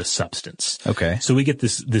 but a substance. Okay. So we get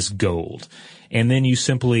this gold. And then you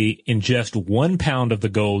simply ingest 1 pound of the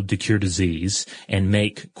gold to cure disease and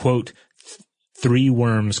make, quote, 3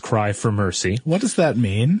 worms cry for mercy. What does that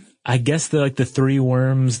mean? I guess the 3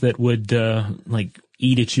 worms that would,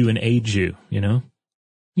 eat at you and age you, you know?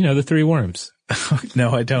 You know, the 3 worms.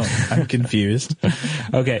 No, I don't. I'm confused.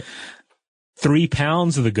 Okay. 3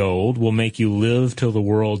 pounds of the gold will make you live till the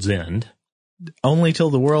world's end. Only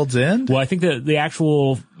till the world's end? Well, I think the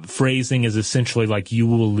actual phrasing is essentially like you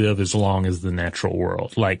will live as long as the natural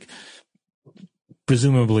world. Like,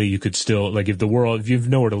 presumably you could still, like, if you've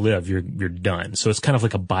nowhere to live, you're done. So it's kind of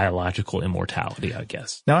like a biological immortality, I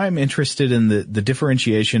guess. Now I'm interested in the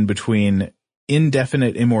differentiation between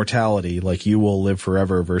indefinite immortality, like you will live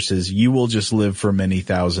forever, versus you will just live for many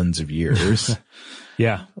thousands of years.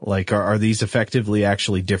 Yeah. Like, are these effectively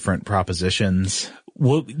actually different propositions?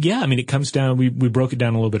 Well, yeah, I mean, it comes down, we broke it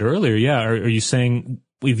down a little bit earlier. Yeah. Are you saying,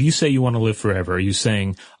 if you say you want to live forever, are you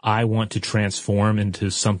saying, I want to transform into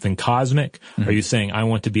something cosmic? Mm-hmm. Are you saying, I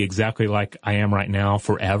want to be exactly like I am right now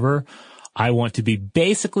forever? I want to be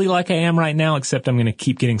basically like I am right now, except I'm going to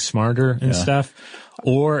keep getting smarter and stuff.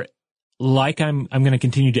 Or like I'm going to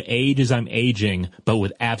continue to age as I'm aging, but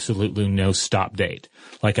with absolutely no stop date.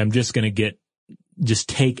 Like I'm just going to just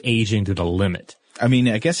take aging to the limit. I mean,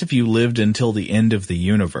 I guess if you lived until the end of the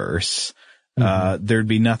universe, there'd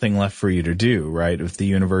be nothing left for you to do, right? If the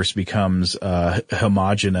universe becomes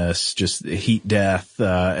homogeneous, just heat death,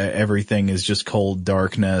 everything is just cold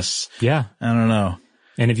darkness. Yeah. I don't know.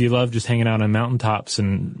 And if you love just hanging out on mountaintops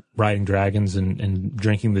and riding dragons and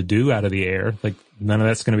drinking the dew out of the air, like none of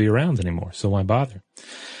that's going to be around anymore. So why bother?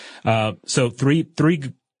 So three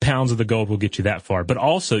pounds of the gold will get you that far. But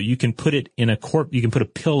also you can put it in you can put a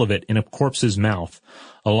pill of it in a corpse's mouth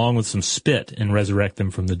along with some spit and resurrect them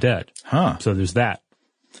from the dead. Huh. So there's that.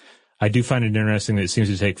 I do find it interesting that it seems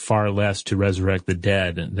to take far less to resurrect the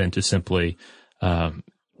dead than to simply,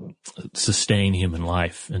 sustain human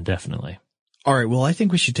life indefinitely. All right. Well, I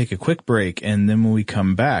think we should take a quick break, and then when we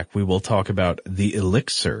come back, we will talk about the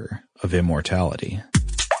elixir of immortality.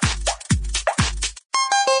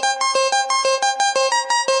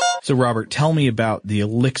 So, Robert, tell me about the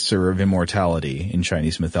elixir of immortality in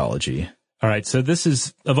Chinese mythology. All right. So this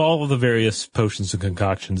is, of all of the various potions and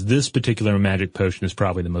concoctions, this particular magic potion is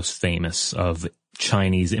probably the most famous of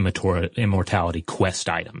Chinese immortality quest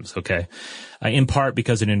items, okay? In part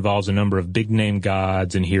because it involves a number of big-name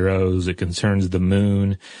gods and heroes. It concerns the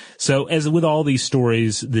moon. So as with all these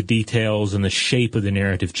stories, the details and the shape of the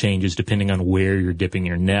narrative changes depending on where you're dipping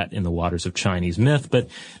your net in the waters of Chinese myth, but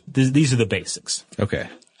these are the basics. Okay.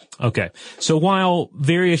 So while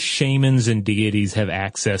various shamans and deities have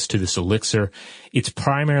access to this elixir, it's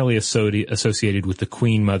primarily associated with the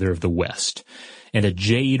Queen Mother of the West. And a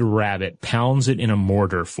jade rabbit pounds it in a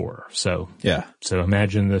mortar for her. So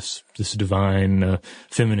imagine this divine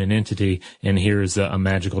feminine entity, and here's a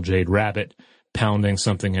magical jade rabbit pounding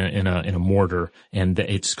something in a mortar, and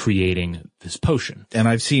it's creating this potion. And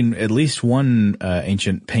I've seen at least one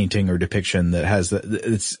ancient painting or depiction that has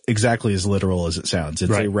it's exactly as literal as it sounds.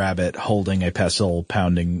 It's a rabbit holding a pestle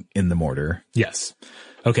pounding in the mortar. Yes.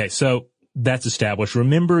 Okay, so that's established.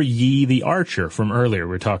 Remember Yi the archer from earlier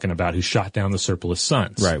we were talking about, who shot down the surplus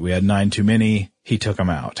sons. Right. We had 9 too many. He took them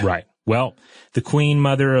out. Right. Well, the Queen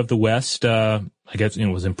Mother of the West, I guess,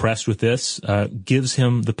 was impressed with this, gives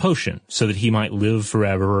him the potion so that he might live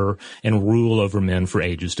forever and rule over men for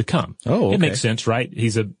ages to come. Oh, okay. It makes sense, right?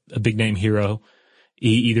 He's a big name hero.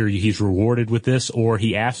 Either he's rewarded with this or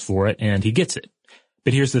he asks for it and he gets it.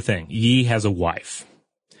 But here's the thing. Yi has a wife.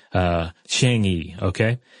 Chang Yi,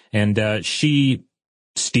 okay? And she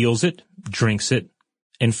steals it, drinks it,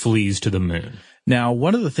 and flees to the moon. Now,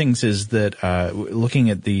 one of the things is that, looking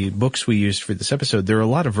at the books we used for this episode, there are a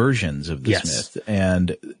lot of versions of this myth.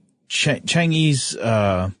 And Chang Yi's,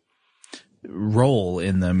 role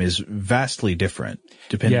in them is vastly different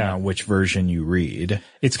depending on which version you read.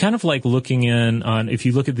 It's kind of like looking if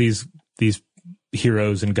you look at these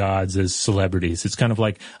heroes and gods as celebrities, it's kind of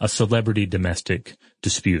like a celebrity domestic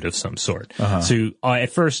dispute of some sort. So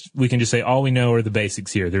at first we can just say all we know are the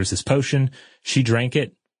basics here. There's this potion. She drank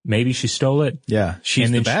it. Maybe she stole it. Yeah. She's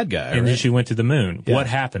the bad guy. And then she went to the moon. Yeah. What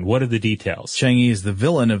happened? What are the details? Chang Yi is the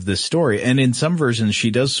villain of this story. And in some versions, she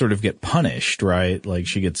does sort of get punished, right? Like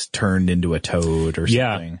she gets turned into a toad or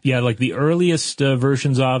something. Yeah. Like the earliest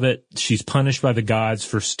versions of it, she's punished by the gods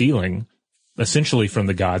for stealing essentially from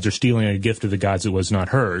the gods, or stealing a gift of the gods that was not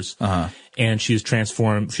hers. And she is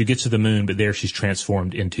transformed. She gets to the moon, but there she's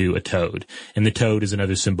transformed into a toad. And the toad is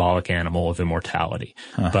another symbolic animal of immortality.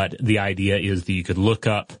 But the idea is that you could look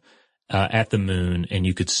up at the moon and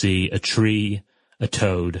you could see a tree, a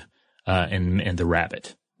toad, and the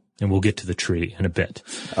rabbit. And we'll get to the tree in a bit.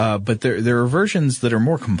 But there are versions that are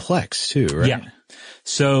more complex too, right? Yeah.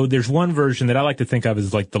 So there's one version that I like to think of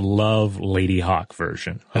as like the Love Lady Hawk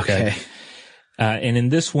version. Okay. And in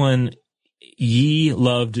this one, Yi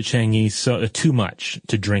loved Chang-Yi too much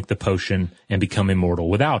to drink the potion and become immortal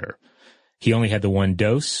without her. He only had the one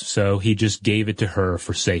dose, so he just gave it to her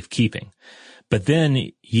for safekeeping. But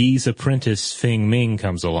then Yi's apprentice Feng Ming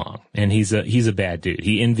comes along, and he's a bad dude.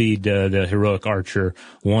 He envied the heroic archer,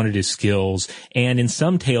 wanted his skills, and in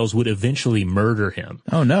some tales would eventually murder him.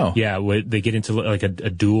 Oh no! Yeah, they get into like a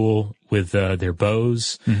duel with their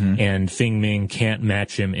bows, and Feng Ming can't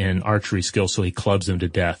match him in archery skills, so he clubs him to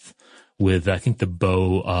death with I think the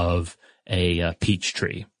bow of a peach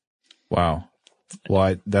tree. Wow.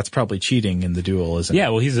 Well, that's probably cheating in the duel, isn't it? Yeah,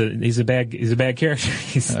 well, he's a bad character.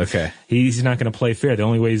 He's not going to play fair. The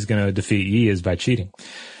only way he's going to defeat Yi is by cheating.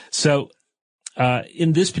 So,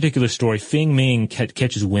 in this particular story, Feng Ming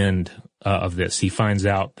catches wind of this. He finds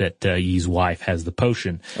out that Yi's wife has the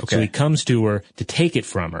potion. So he comes to her to take it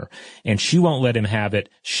from her, and she won't let him have it.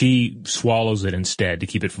 She swallows it instead to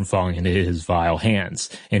keep it from falling into his vile hands,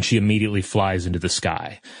 and she immediately flies into the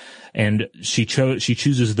sky. And she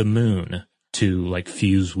chooses the moon to like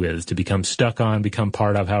fuse with, to become stuck on, become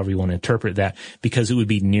part of, however you want to interpret that, because it would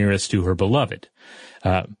be nearest to her beloved.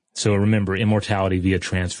 So remember, immortality via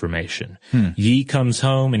transformation. Yi comes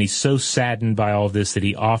home and he's so saddened by all this that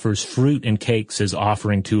he offers fruit and cakes as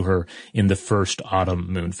offering to her in the first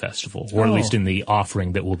Autumn Moon Festival, or at least in the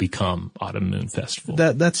offering that will become Autumn Moon Festival.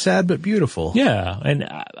 That's sad but beautiful. Yeah, and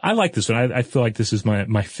I like this one. I feel like this is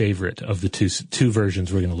my favorite of the two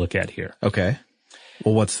versions we're going to look at here. Okay.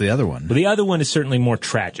 Well, what's the other one? Well, the other one is certainly more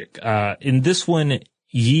tragic. In this one,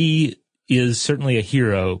 Yi is certainly a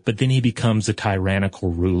hero, but then he becomes a tyrannical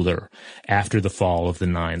ruler after the fall of the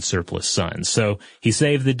 9 surplus sons. So he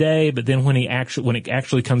saved the day, but then when it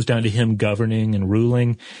actually comes down to him governing and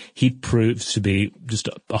ruling, he proves to be just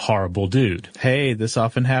a horrible dude. Hey, this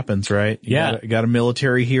often happens, right? You got a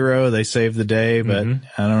military hero, they save the day, but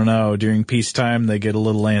I don't know, during peacetime they get a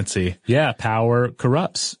little antsy. Yeah, power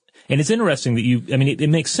corrupts. And it's interesting that it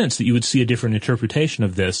makes sense that you would see a different interpretation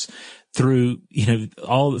of this through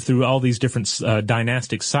all these different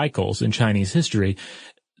dynastic cycles in Chinese history.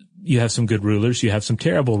 You have some good rulers, you have some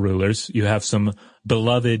terrible rulers, you have some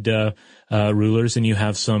beloved rulers, and you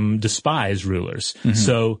have some despised rulers.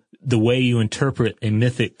 So the way you interpret a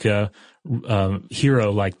mythic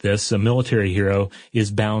hero like this, a military hero, is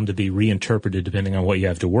bound to be reinterpreted depending on what you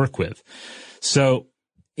have to work with. So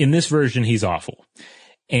in this version, he's awful.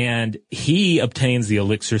 And he obtains the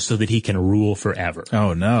elixir so that he can rule forever.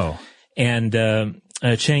 Oh, no. And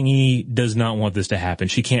Chang-Yi does not want this to happen.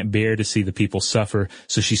 She can't bear to see the people suffer,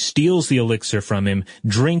 so she steals the elixir from him,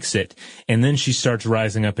 drinks it, and then she starts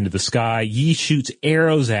rising up into the sky. Yi shoots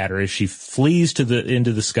arrows at her as she flees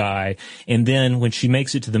into the sky, and then when she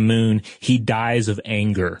makes it to the moon, he dies of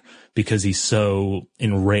anger because he's so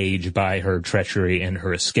enraged by her treachery and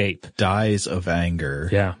her escape. Dies of anger.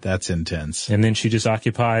 Yeah. That's intense. And then she just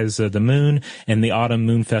occupies the moon, and the Autumn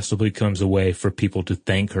Moon Festival becomes a way for people to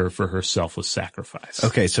thank her for her selfless sacrifice.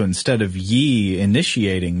 Okay, so instead of Yi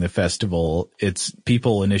initiating the festival, it's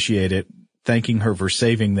people initiate it thanking her for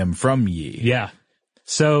saving them from Yi. Yeah.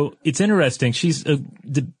 So it's interesting. She's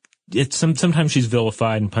sometimes she's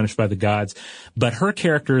vilified and punished by the gods, but her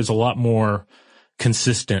character is a lot more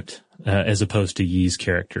consistent as opposed to Yi's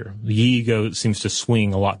character. Yi seems to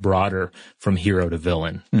swing a lot broader from hero to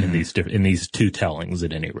villain in these two tellings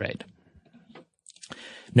at any rate.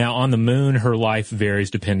 Now on the moon, her life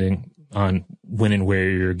varies depending on when and where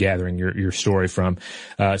you're gathering your story from.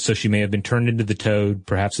 So she may have been turned into the toad,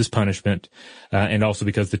 perhaps as punishment, and also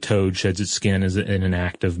because the toad sheds its skin in an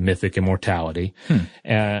act of mythic immortality.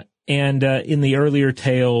 And in the earlier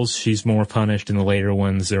tales, she's more punished. In the later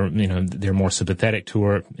ones, they're more sympathetic to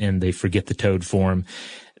her, and they forget the toad form.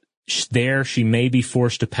 There, she may be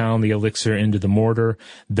forced to pound the elixir into the mortar,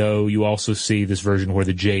 though you also see this version where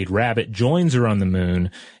the jade rabbit joins her on the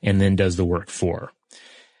moon and then does the work for her.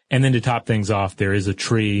 And then to top things off, there is a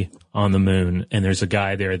tree on the moon, and there's a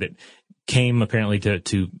guy there that came apparently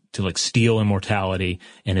to like steal immortality,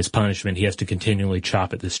 and his punishment, he has to continually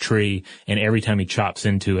chop at this tree, and every time he chops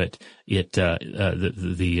into it,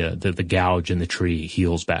 the gouge in the tree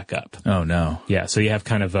heals back up. Oh no. Yeah, so you have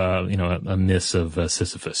kind of a myth of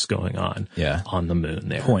Sisyphus going on. Yeah. On the moon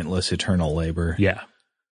there. Pointless eternal labor. Yeah.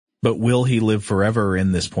 But will he live forever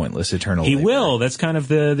in this pointless eternal labor? He will. That's kind of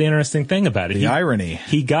the interesting thing about it. The irony.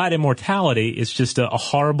 He got immortality. It's just a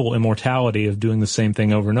horrible immortality of doing the same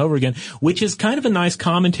thing over and over again, which is kind of a nice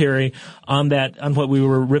commentary on what we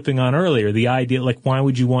were ripping on earlier. The idea, like, why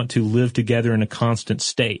would you want to live together in a constant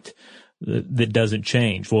state that doesn't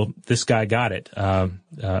change? Well, this guy got it.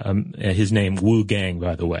 His name, Wu Gang,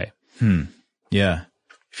 by the way. Yeah.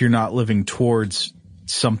 If you're not living towards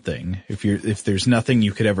something, if there's nothing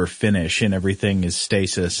you could ever finish and everything is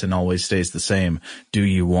stasis and always stays the same, do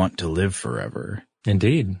you want to live forever?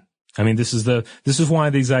 Indeed. I mean, this is why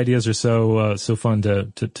these ideas are so fun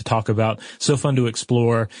to talk about, so fun to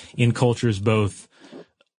explore in cultures both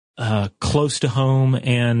close to home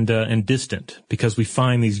and distant, because we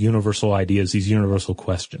find these universal ideas, these universal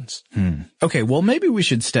questions. Okay, well, maybe we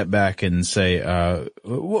should step back and say,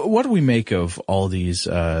 what do we make of all these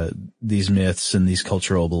myths and these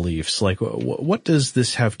cultural beliefs? Like, what does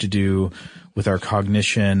this have to do with our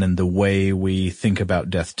cognition and the way we think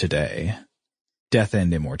about death today? Death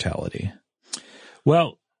and immortality.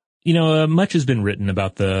 Well, much has been written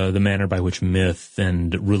about the manner by which myth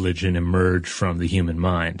and religion emerge from the human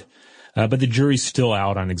mind. But the jury's still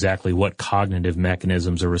out on exactly what cognitive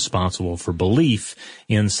mechanisms are responsible for belief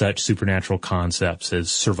in such supernatural concepts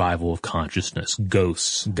as survival of consciousness,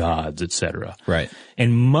 ghosts, gods, etc. Right.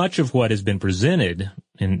 And much of what has been presented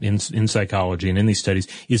in psychology and in these studies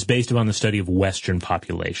is based upon the study of Western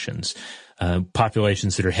populations,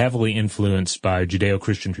 populations that are heavily influenced by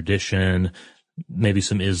Judeo-Christian tradition, maybe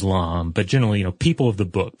some Islam, but generally, people of the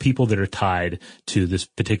book, people that are tied to this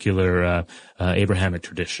particular Abrahamic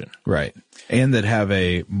tradition. Right. And that have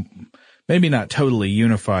a, maybe not totally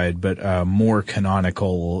unified, but more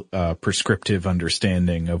canonical, prescriptive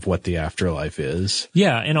understanding of what the afterlife is.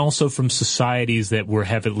 Yeah, and also from societies that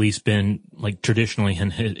have at least been, like, traditionally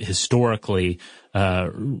and historically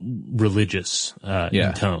religious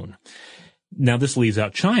in tone. Now, this leaves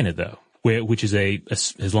out China, though, which is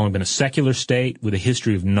has long been a secular state with a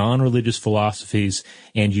history of non-religious philosophies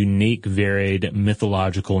and unique, varied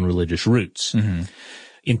mythological and religious roots. Mm-hmm.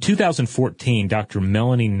 In 2014, Dr.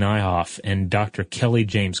 Melanie Nyhoff and Dr. Kelly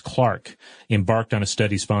James Clark embarked on a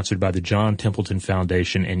study sponsored by the John Templeton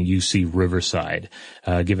Foundation and UC Riverside,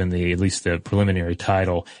 given at least the preliminary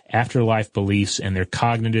title, Afterlife Beliefs and Their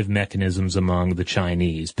Cognitive Mechanisms Among the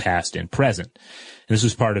Chinese, Past and Present. And this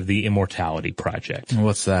was part of the Immortality Project.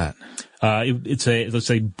 What's that?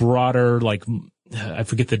 It's a broader, like, I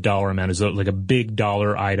forget the dollar amount, is like a big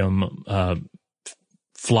dollar item,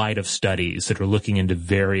 flight of studies that are looking into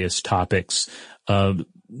various topics,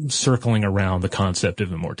 circling around the concept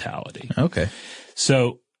of immortality. Okay.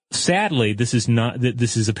 So sadly, this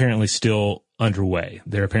is apparently still underway.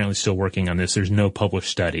 They're apparently still working on this. There's no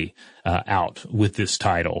published study out with this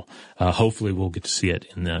title. Hopefully we'll get to see it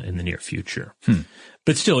in the near future.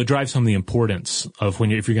 But still, it drives home the importance of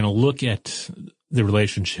if you're going to look at the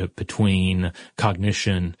relationship between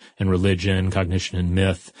cognition and religion, cognition and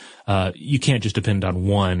myth, you can't just depend on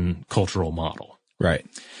one cultural model. Right.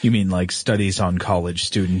 You mean like studies on college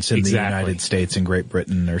students in the United States and Great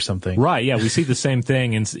Britain or something? Right. Yeah. We see the same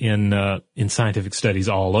thing in scientific studies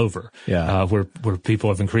all over. Yeah. Where people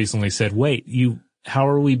have increasingly said, wait, how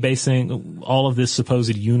are we basing all of this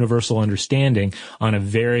supposed universal understanding on a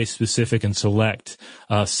very specific and select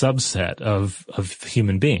subset of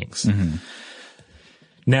human beings? Mm-hmm.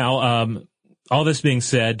 Now, all this being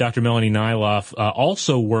said, Dr. Melanie Nyhoff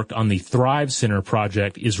also worked on the Thrive Center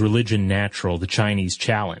project, Is Religion Natural? The Chinese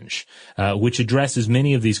Challenge, which addresses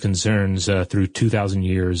many of these concerns through 2,000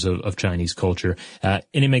 years of Chinese culture. And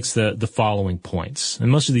it makes the following points.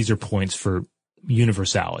 And most of these are points for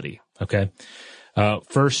universality, okay?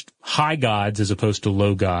 First, high gods as opposed to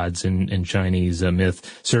low gods in Chinese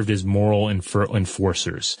myth served as moral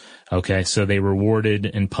enforcers. Okay, so they rewarded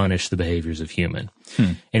and punished the behaviors of human.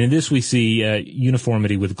 And in this we see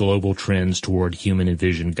uniformity with global trends toward human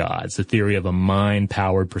envisioned gods, the theory of a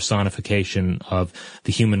mind-powered personification of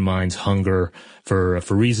the human mind's hunger for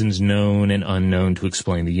reasons known and unknown to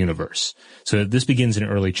explain the universe. So this begins in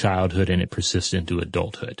early childhood and it persists into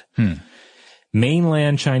adulthood.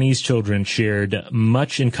 Mainland Chinese children shared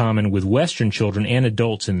much in common with Western children and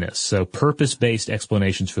adults in this, so purpose-based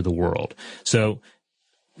explanations for the world. So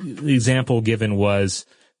the example given was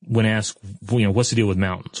when asked, what's the deal with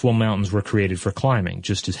mountains? Well, mountains were created for climbing,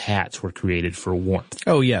 just as hats were created for warmth.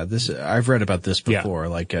 Oh yeah, I've read about this before,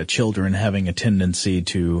 like children having a tendency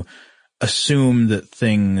to assume that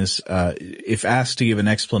things, if asked to give an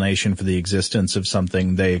explanation for the existence of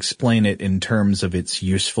something, they explain it in terms of its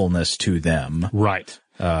usefulness to them. Right.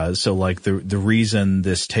 So like the reason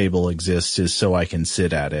this table exists is so I can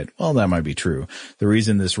sit at it. Well, that might be true. The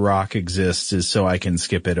reason this rock exists is so I can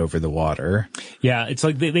skip it over the water. Yeah, it's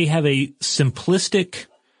like they have a simplistic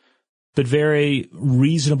but very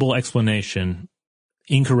reasonable explanation,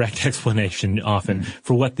 incorrect explanation often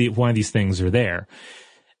for why these things are there.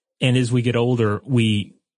 And as we get older,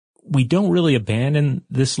 we don't really abandon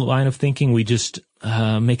this line of thinking. We just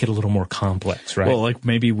make it a little more complex, right? Well, like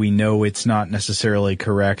maybe we know it's not necessarily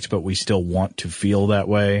correct, but we still want to feel that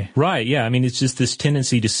way. Right, yeah. I mean, it's just this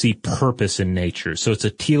tendency to see purpose in nature. So it's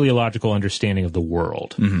a teleological understanding of the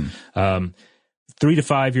world. 3 to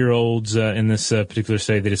 5 year olds in this particular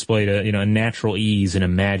study, they displayed a natural ease in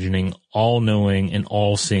imagining all-knowing and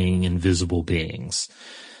all-seeing invisible beings.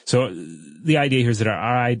 So the idea here is that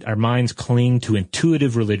our minds cling to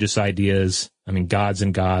intuitive religious ideas. I mean, gods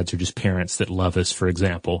and gods are just parents that love us, for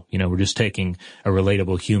example. We're just taking a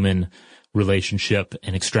relatable human relationship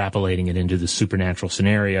and extrapolating it into the supernatural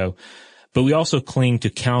scenario. But we also cling to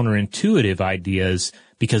counterintuitive ideas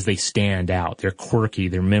because they stand out. They're quirky.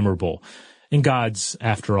 They're memorable. And gods,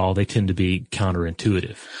 after all, they tend to be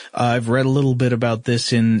counterintuitive. I've read a little bit about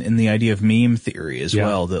this in the idea of meme theory as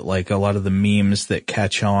well, that like a lot of the memes that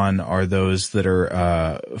catch on are those that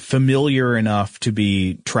are familiar enough to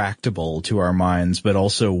be tractable to our minds, but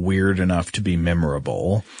also weird enough to be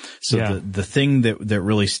memorable. So the thing that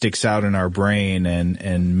really sticks out in our brain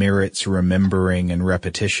and merits remembering and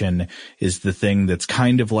repetition is the thing that's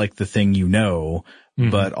kind of like the thing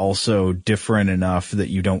but also different enough that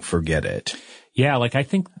you don't forget it. Yeah, like I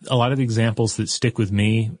think a lot of the examples that stick with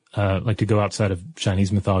me, like to go outside of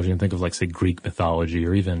Chinese mythology and think of like, say, Greek mythology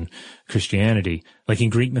or even Christianity. Like in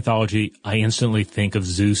Greek mythology, I instantly think of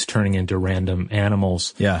Zeus turning into random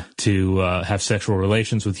animals to have sexual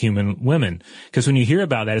relations with human women. Because when you hear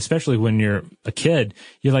about that, especially when you're a kid,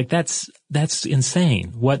 you're like, that's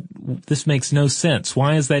insane. This makes no sense.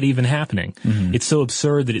 Why is that even happening? It's so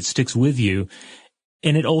absurd that it sticks with you.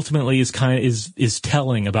 And it ultimately is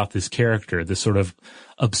telling about this character, this sort of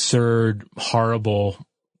absurd, horrible,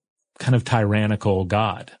 kind of tyrannical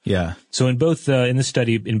god. Yeah. So in both, in this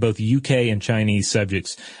study, in both UK and Chinese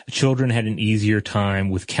subjects, children had an easier time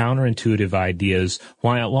with counterintuitive ideas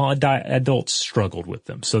while adults struggled with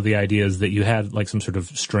them. So the idea is that you had like some sort of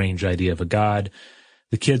strange idea of a god.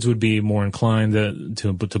 The kids would be more inclined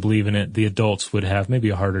to believe in it. The adults would have maybe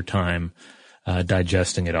a harder time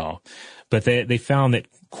digesting it all. But they found that,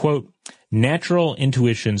 quote, natural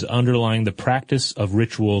intuitions underlying the practice of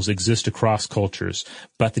rituals exist across cultures,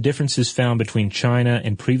 but the differences found between China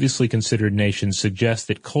and previously considered nations suggest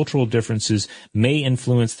that cultural differences may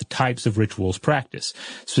influence the types of rituals practiced.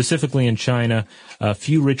 Specifically in China,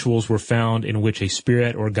 few rituals were found in which a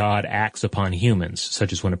spirit or god acts upon humans,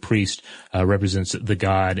 such as when a priest represents the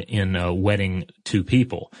god in wedding two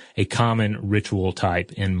people, a common ritual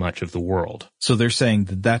type in much of the world. So they're saying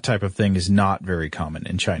that type of thing is not very common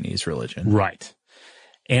in Chinese religion. Right.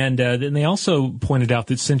 And then they also pointed out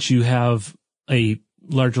that since you have a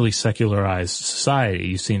largely secularized society,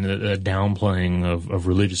 you've seen a downplaying of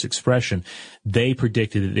religious expression, they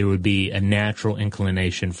predicted that there would be a natural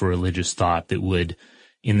inclination for religious thought that would,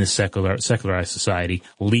 in this secularized society,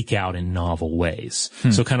 leak out in novel ways.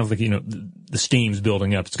 So kind of like, the steam's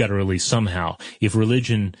building up, it's got to release somehow. If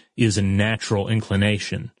religion is a natural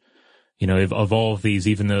inclination, of all of these,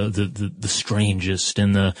 even the strangest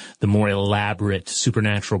and the more elaborate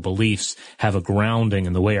supernatural beliefs have a grounding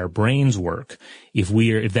in the way our brains work.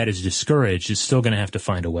 If that is discouraged, it's still going to have to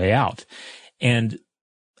find a way out. And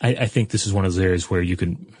I think this is one of those areas where you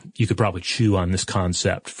could probably chew on this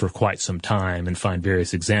concept for quite some time and find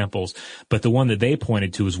various examples. But the one that they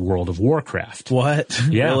pointed to is World of Warcraft. What?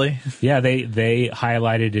 Yeah. Really? Yeah, they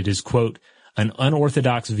highlighted it as, quote, an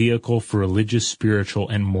unorthodox vehicle for religious, spiritual,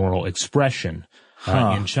 and moral expression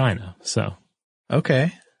in China. So,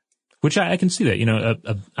 okay, which I can see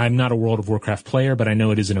that. I'm not a World of Warcraft player, but I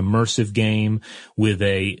know it is an immersive game with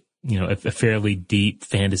a fairly deep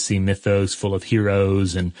fantasy mythos full of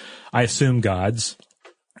heroes and I assume gods,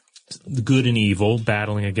 the good and evil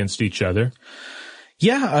battling against each other.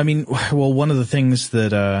 Yeah, I mean, well, one of the things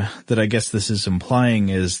that I guess this is implying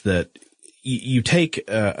is that you take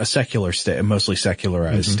a secular state, a mostly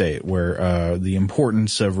secularized state, where the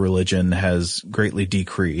importance of religion has greatly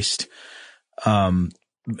decreased.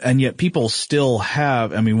 and yet people still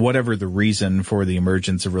have, I mean, whatever the reason for the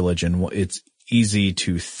emergence of religion, it's easy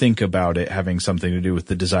to think about it having something to do with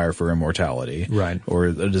the desire for immortality. Right.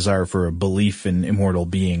 Or the desire for a belief in immortal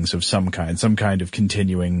beings of some kind of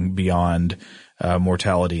continuing beyond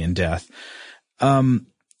mortality and death.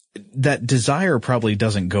 That desire probably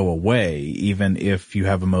doesn't go away even if you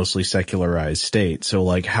have a mostly secularized state. So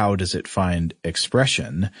like, how does it find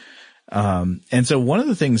expression? And so one of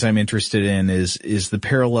the things I'm interested in is the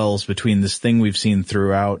parallels between this thing we've seen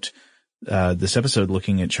throughout this episode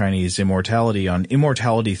looking at Chinese immortality on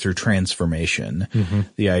immortality through transformation. Mm-hmm.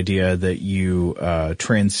 The idea that you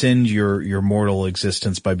transcend your mortal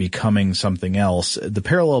existence by becoming something else. The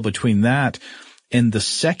parallel between that and the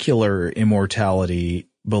secular immortality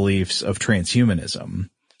beliefs of transhumanism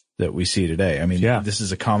that we see today. I mean, This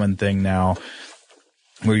is a common thing now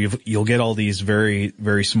where you'll get all these very,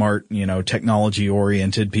 very smart,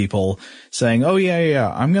 technology-oriented people saying, oh,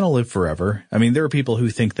 yeah, I'm going to live forever. I mean, there are people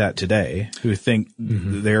who think that today, who think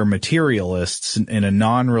they're materialists in a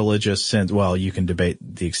non-religious sense. Well, you can debate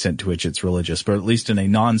the extent to which it's religious, but at least in a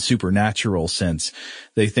non-supernatural sense,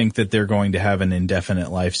 they think that they're going to have an indefinite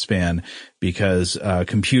lifespan because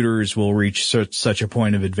computers will reach such a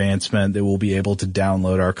point of advancement that we'll be able to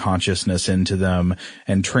download our consciousness into them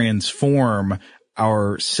and transform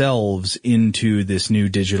ourselves into this new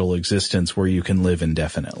digital existence where you can live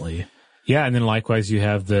indefinitely. Yeah, and then likewise you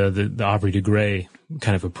have the Aubrey de Grey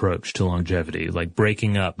kind of approach to longevity, like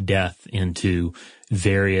breaking up death into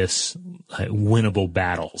various winnable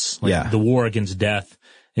battles. Like the war against death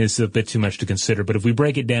is a bit too much to consider, but if we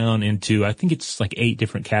break it down into, I think it's like 8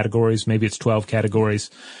 different categories, maybe it's 12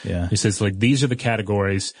 categories. Yeah. It says like, these are the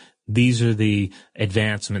categories, these are the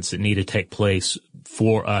advancements that need to take place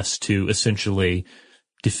for us to essentially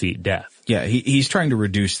defeat death. Yeah, he's trying to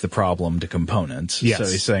reduce the problem to components. Yes. So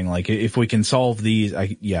he's saying like, if we can solve these,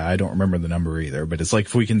 I don't remember the number either, but it's like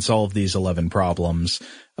if we can solve these 11 problems,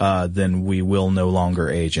 then we will no longer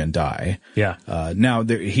age and die. Yeah. Now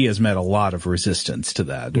he has met a lot of resistance to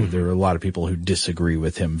that. Mm-hmm. There are a lot of people who disagree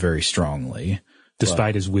with him very strongly.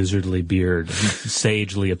 Despite his wizardly beard and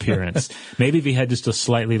sagely appearance. Maybe if he had just a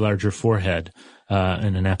slightly larger forehead,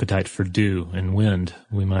 and an appetite for dew and wind,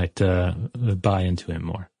 we might, buy into him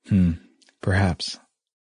more. Perhaps.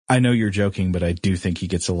 I know you're joking, but I do think he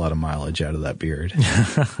gets a lot of mileage out of that beard.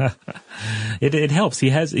 It helps.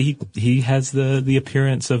 He has the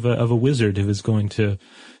appearance of a wizard who is going to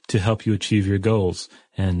help you achieve your goals.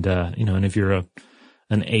 And, and if you're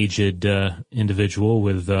an aged, individual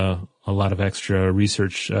with, a lot of extra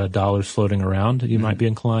research, dollars floating around, you might be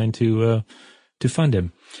inclined to fund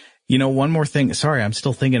him. One more thing. Sorry, I'm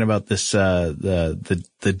still thinking about this,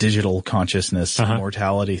 the digital consciousness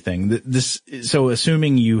mortality thing. So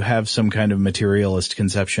assuming you have some kind of materialist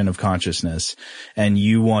conception of consciousness and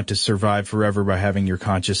you want to survive forever by having your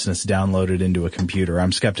consciousness downloaded into a computer,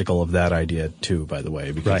 I'm skeptical of that idea too, by the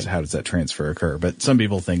way, because how does that transfer occur? But some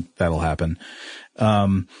people think that'll happen.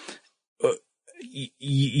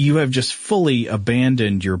 You have just fully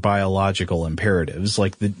abandoned your biological imperatives,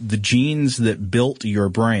 like the genes that built your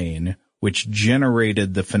brain, which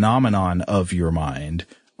generated the phenomenon of your mind,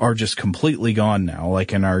 are just completely gone now.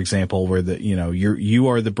 Like in our example where you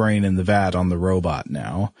are the brain in the vat on the robot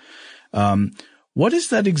now. What is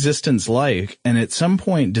that existence like? And at some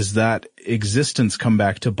point, does that existence come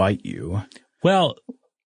back to bite you? Well,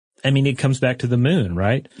 I mean, it comes back to the moon,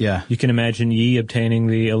 right? Yeah. You can imagine Yi obtaining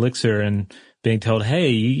the elixir and being told, hey,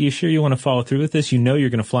 you sure you want to follow through with this? You know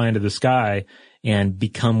you're going to fly into the sky and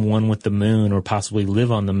become one with the moon or possibly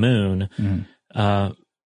live on the moon. Mm-hmm.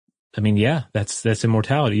 That's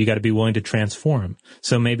immortality. You got to be willing to transform.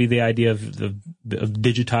 So maybe the idea of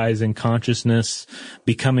digitizing consciousness,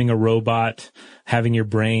 becoming a robot, having your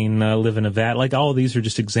brain live in a vat, like all of these are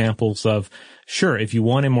just examples of, sure, if you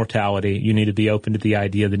want immortality, you need to be open to the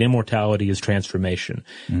idea that immortality is transformation.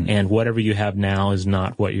 Mm. And whatever you have now is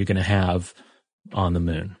not what you're going to have on the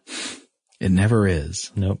moon. It never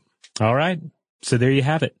is. Nope. All right. So there you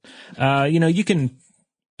have it. You can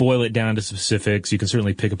boil it down to specifics. You can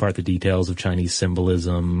certainly pick apart the details of Chinese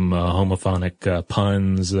symbolism, homophonic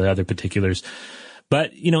puns, other particulars.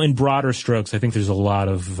 But, in broader strokes, I think there's a lot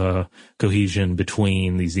of cohesion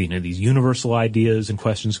between these universal ideas and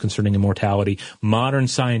questions concerning immortality, modern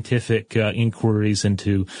scientific inquiries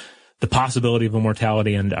into the possibility of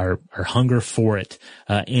immortality and our hunger for it,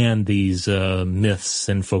 and these myths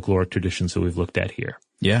and folkloric traditions that we've looked at here.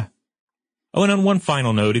 Yeah. Oh, and on one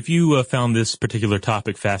final note, if you found this particular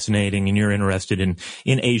topic fascinating and you're interested in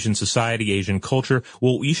Asian society, Asian culture,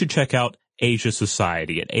 well, you should check out Asia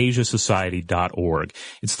Society at asiasociety.org.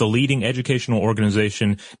 It's the leading educational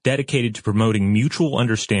organization dedicated to promoting mutual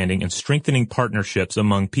understanding and strengthening partnerships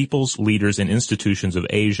among peoples, leaders, and institutions of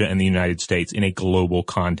Asia and the United States in a global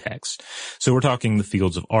context. So we're talking the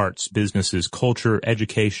fields of arts, businesses, culture,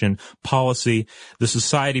 education, policy. The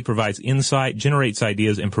society provides insight, generates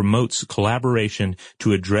ideas, and promotes collaboration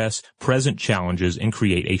to address present challenges and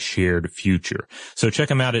create a shared future. So check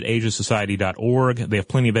them out at asiasociety.org. They have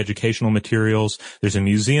plenty of educational materials. There's a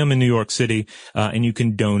museum in New York City, and you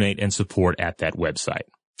can donate and support at that website.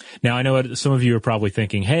 Now, I know some of you are probably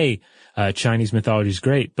thinking, hey, Chinese mythology is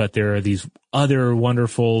great, but there are these other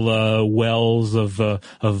wonderful wells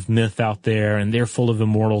of myth out there, and they're full of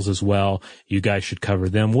immortals as well. You guys should cover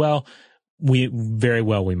them. Well, we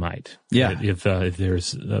might. Yeah. If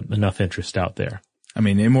there's enough interest out there. I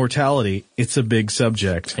mean, immortality, it's a big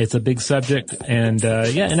subject. It's a big subject, and I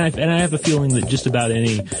have a feeling that just about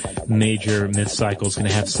any major myth cycle is going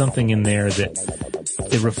to have something in there that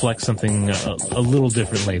reflects something a little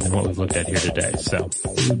differently than what we've looked at here today. So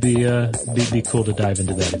it would be cool to dive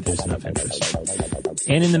into that if there's enough interest.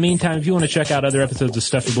 And in the meantime, if you want to check out other episodes of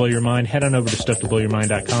Stuff to Blow Your Mind, head on over to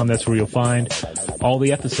stufftoblowyourmind.com. That's where you'll find all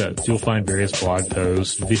the episodes. You'll find various blog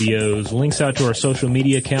posts, videos, links out to our social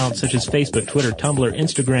media accounts such as Facebook, Twitter, Tumblr,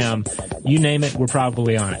 Instagram. You name it, we're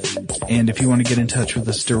probably on it. And if you want to get in touch with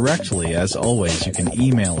us directly, as always, you can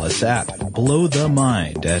email us at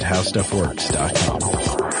blowthemind@howstuffworks.com.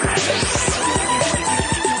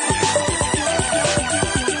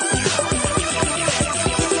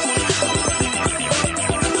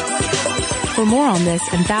 For more on this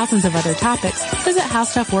and thousands of other topics, visit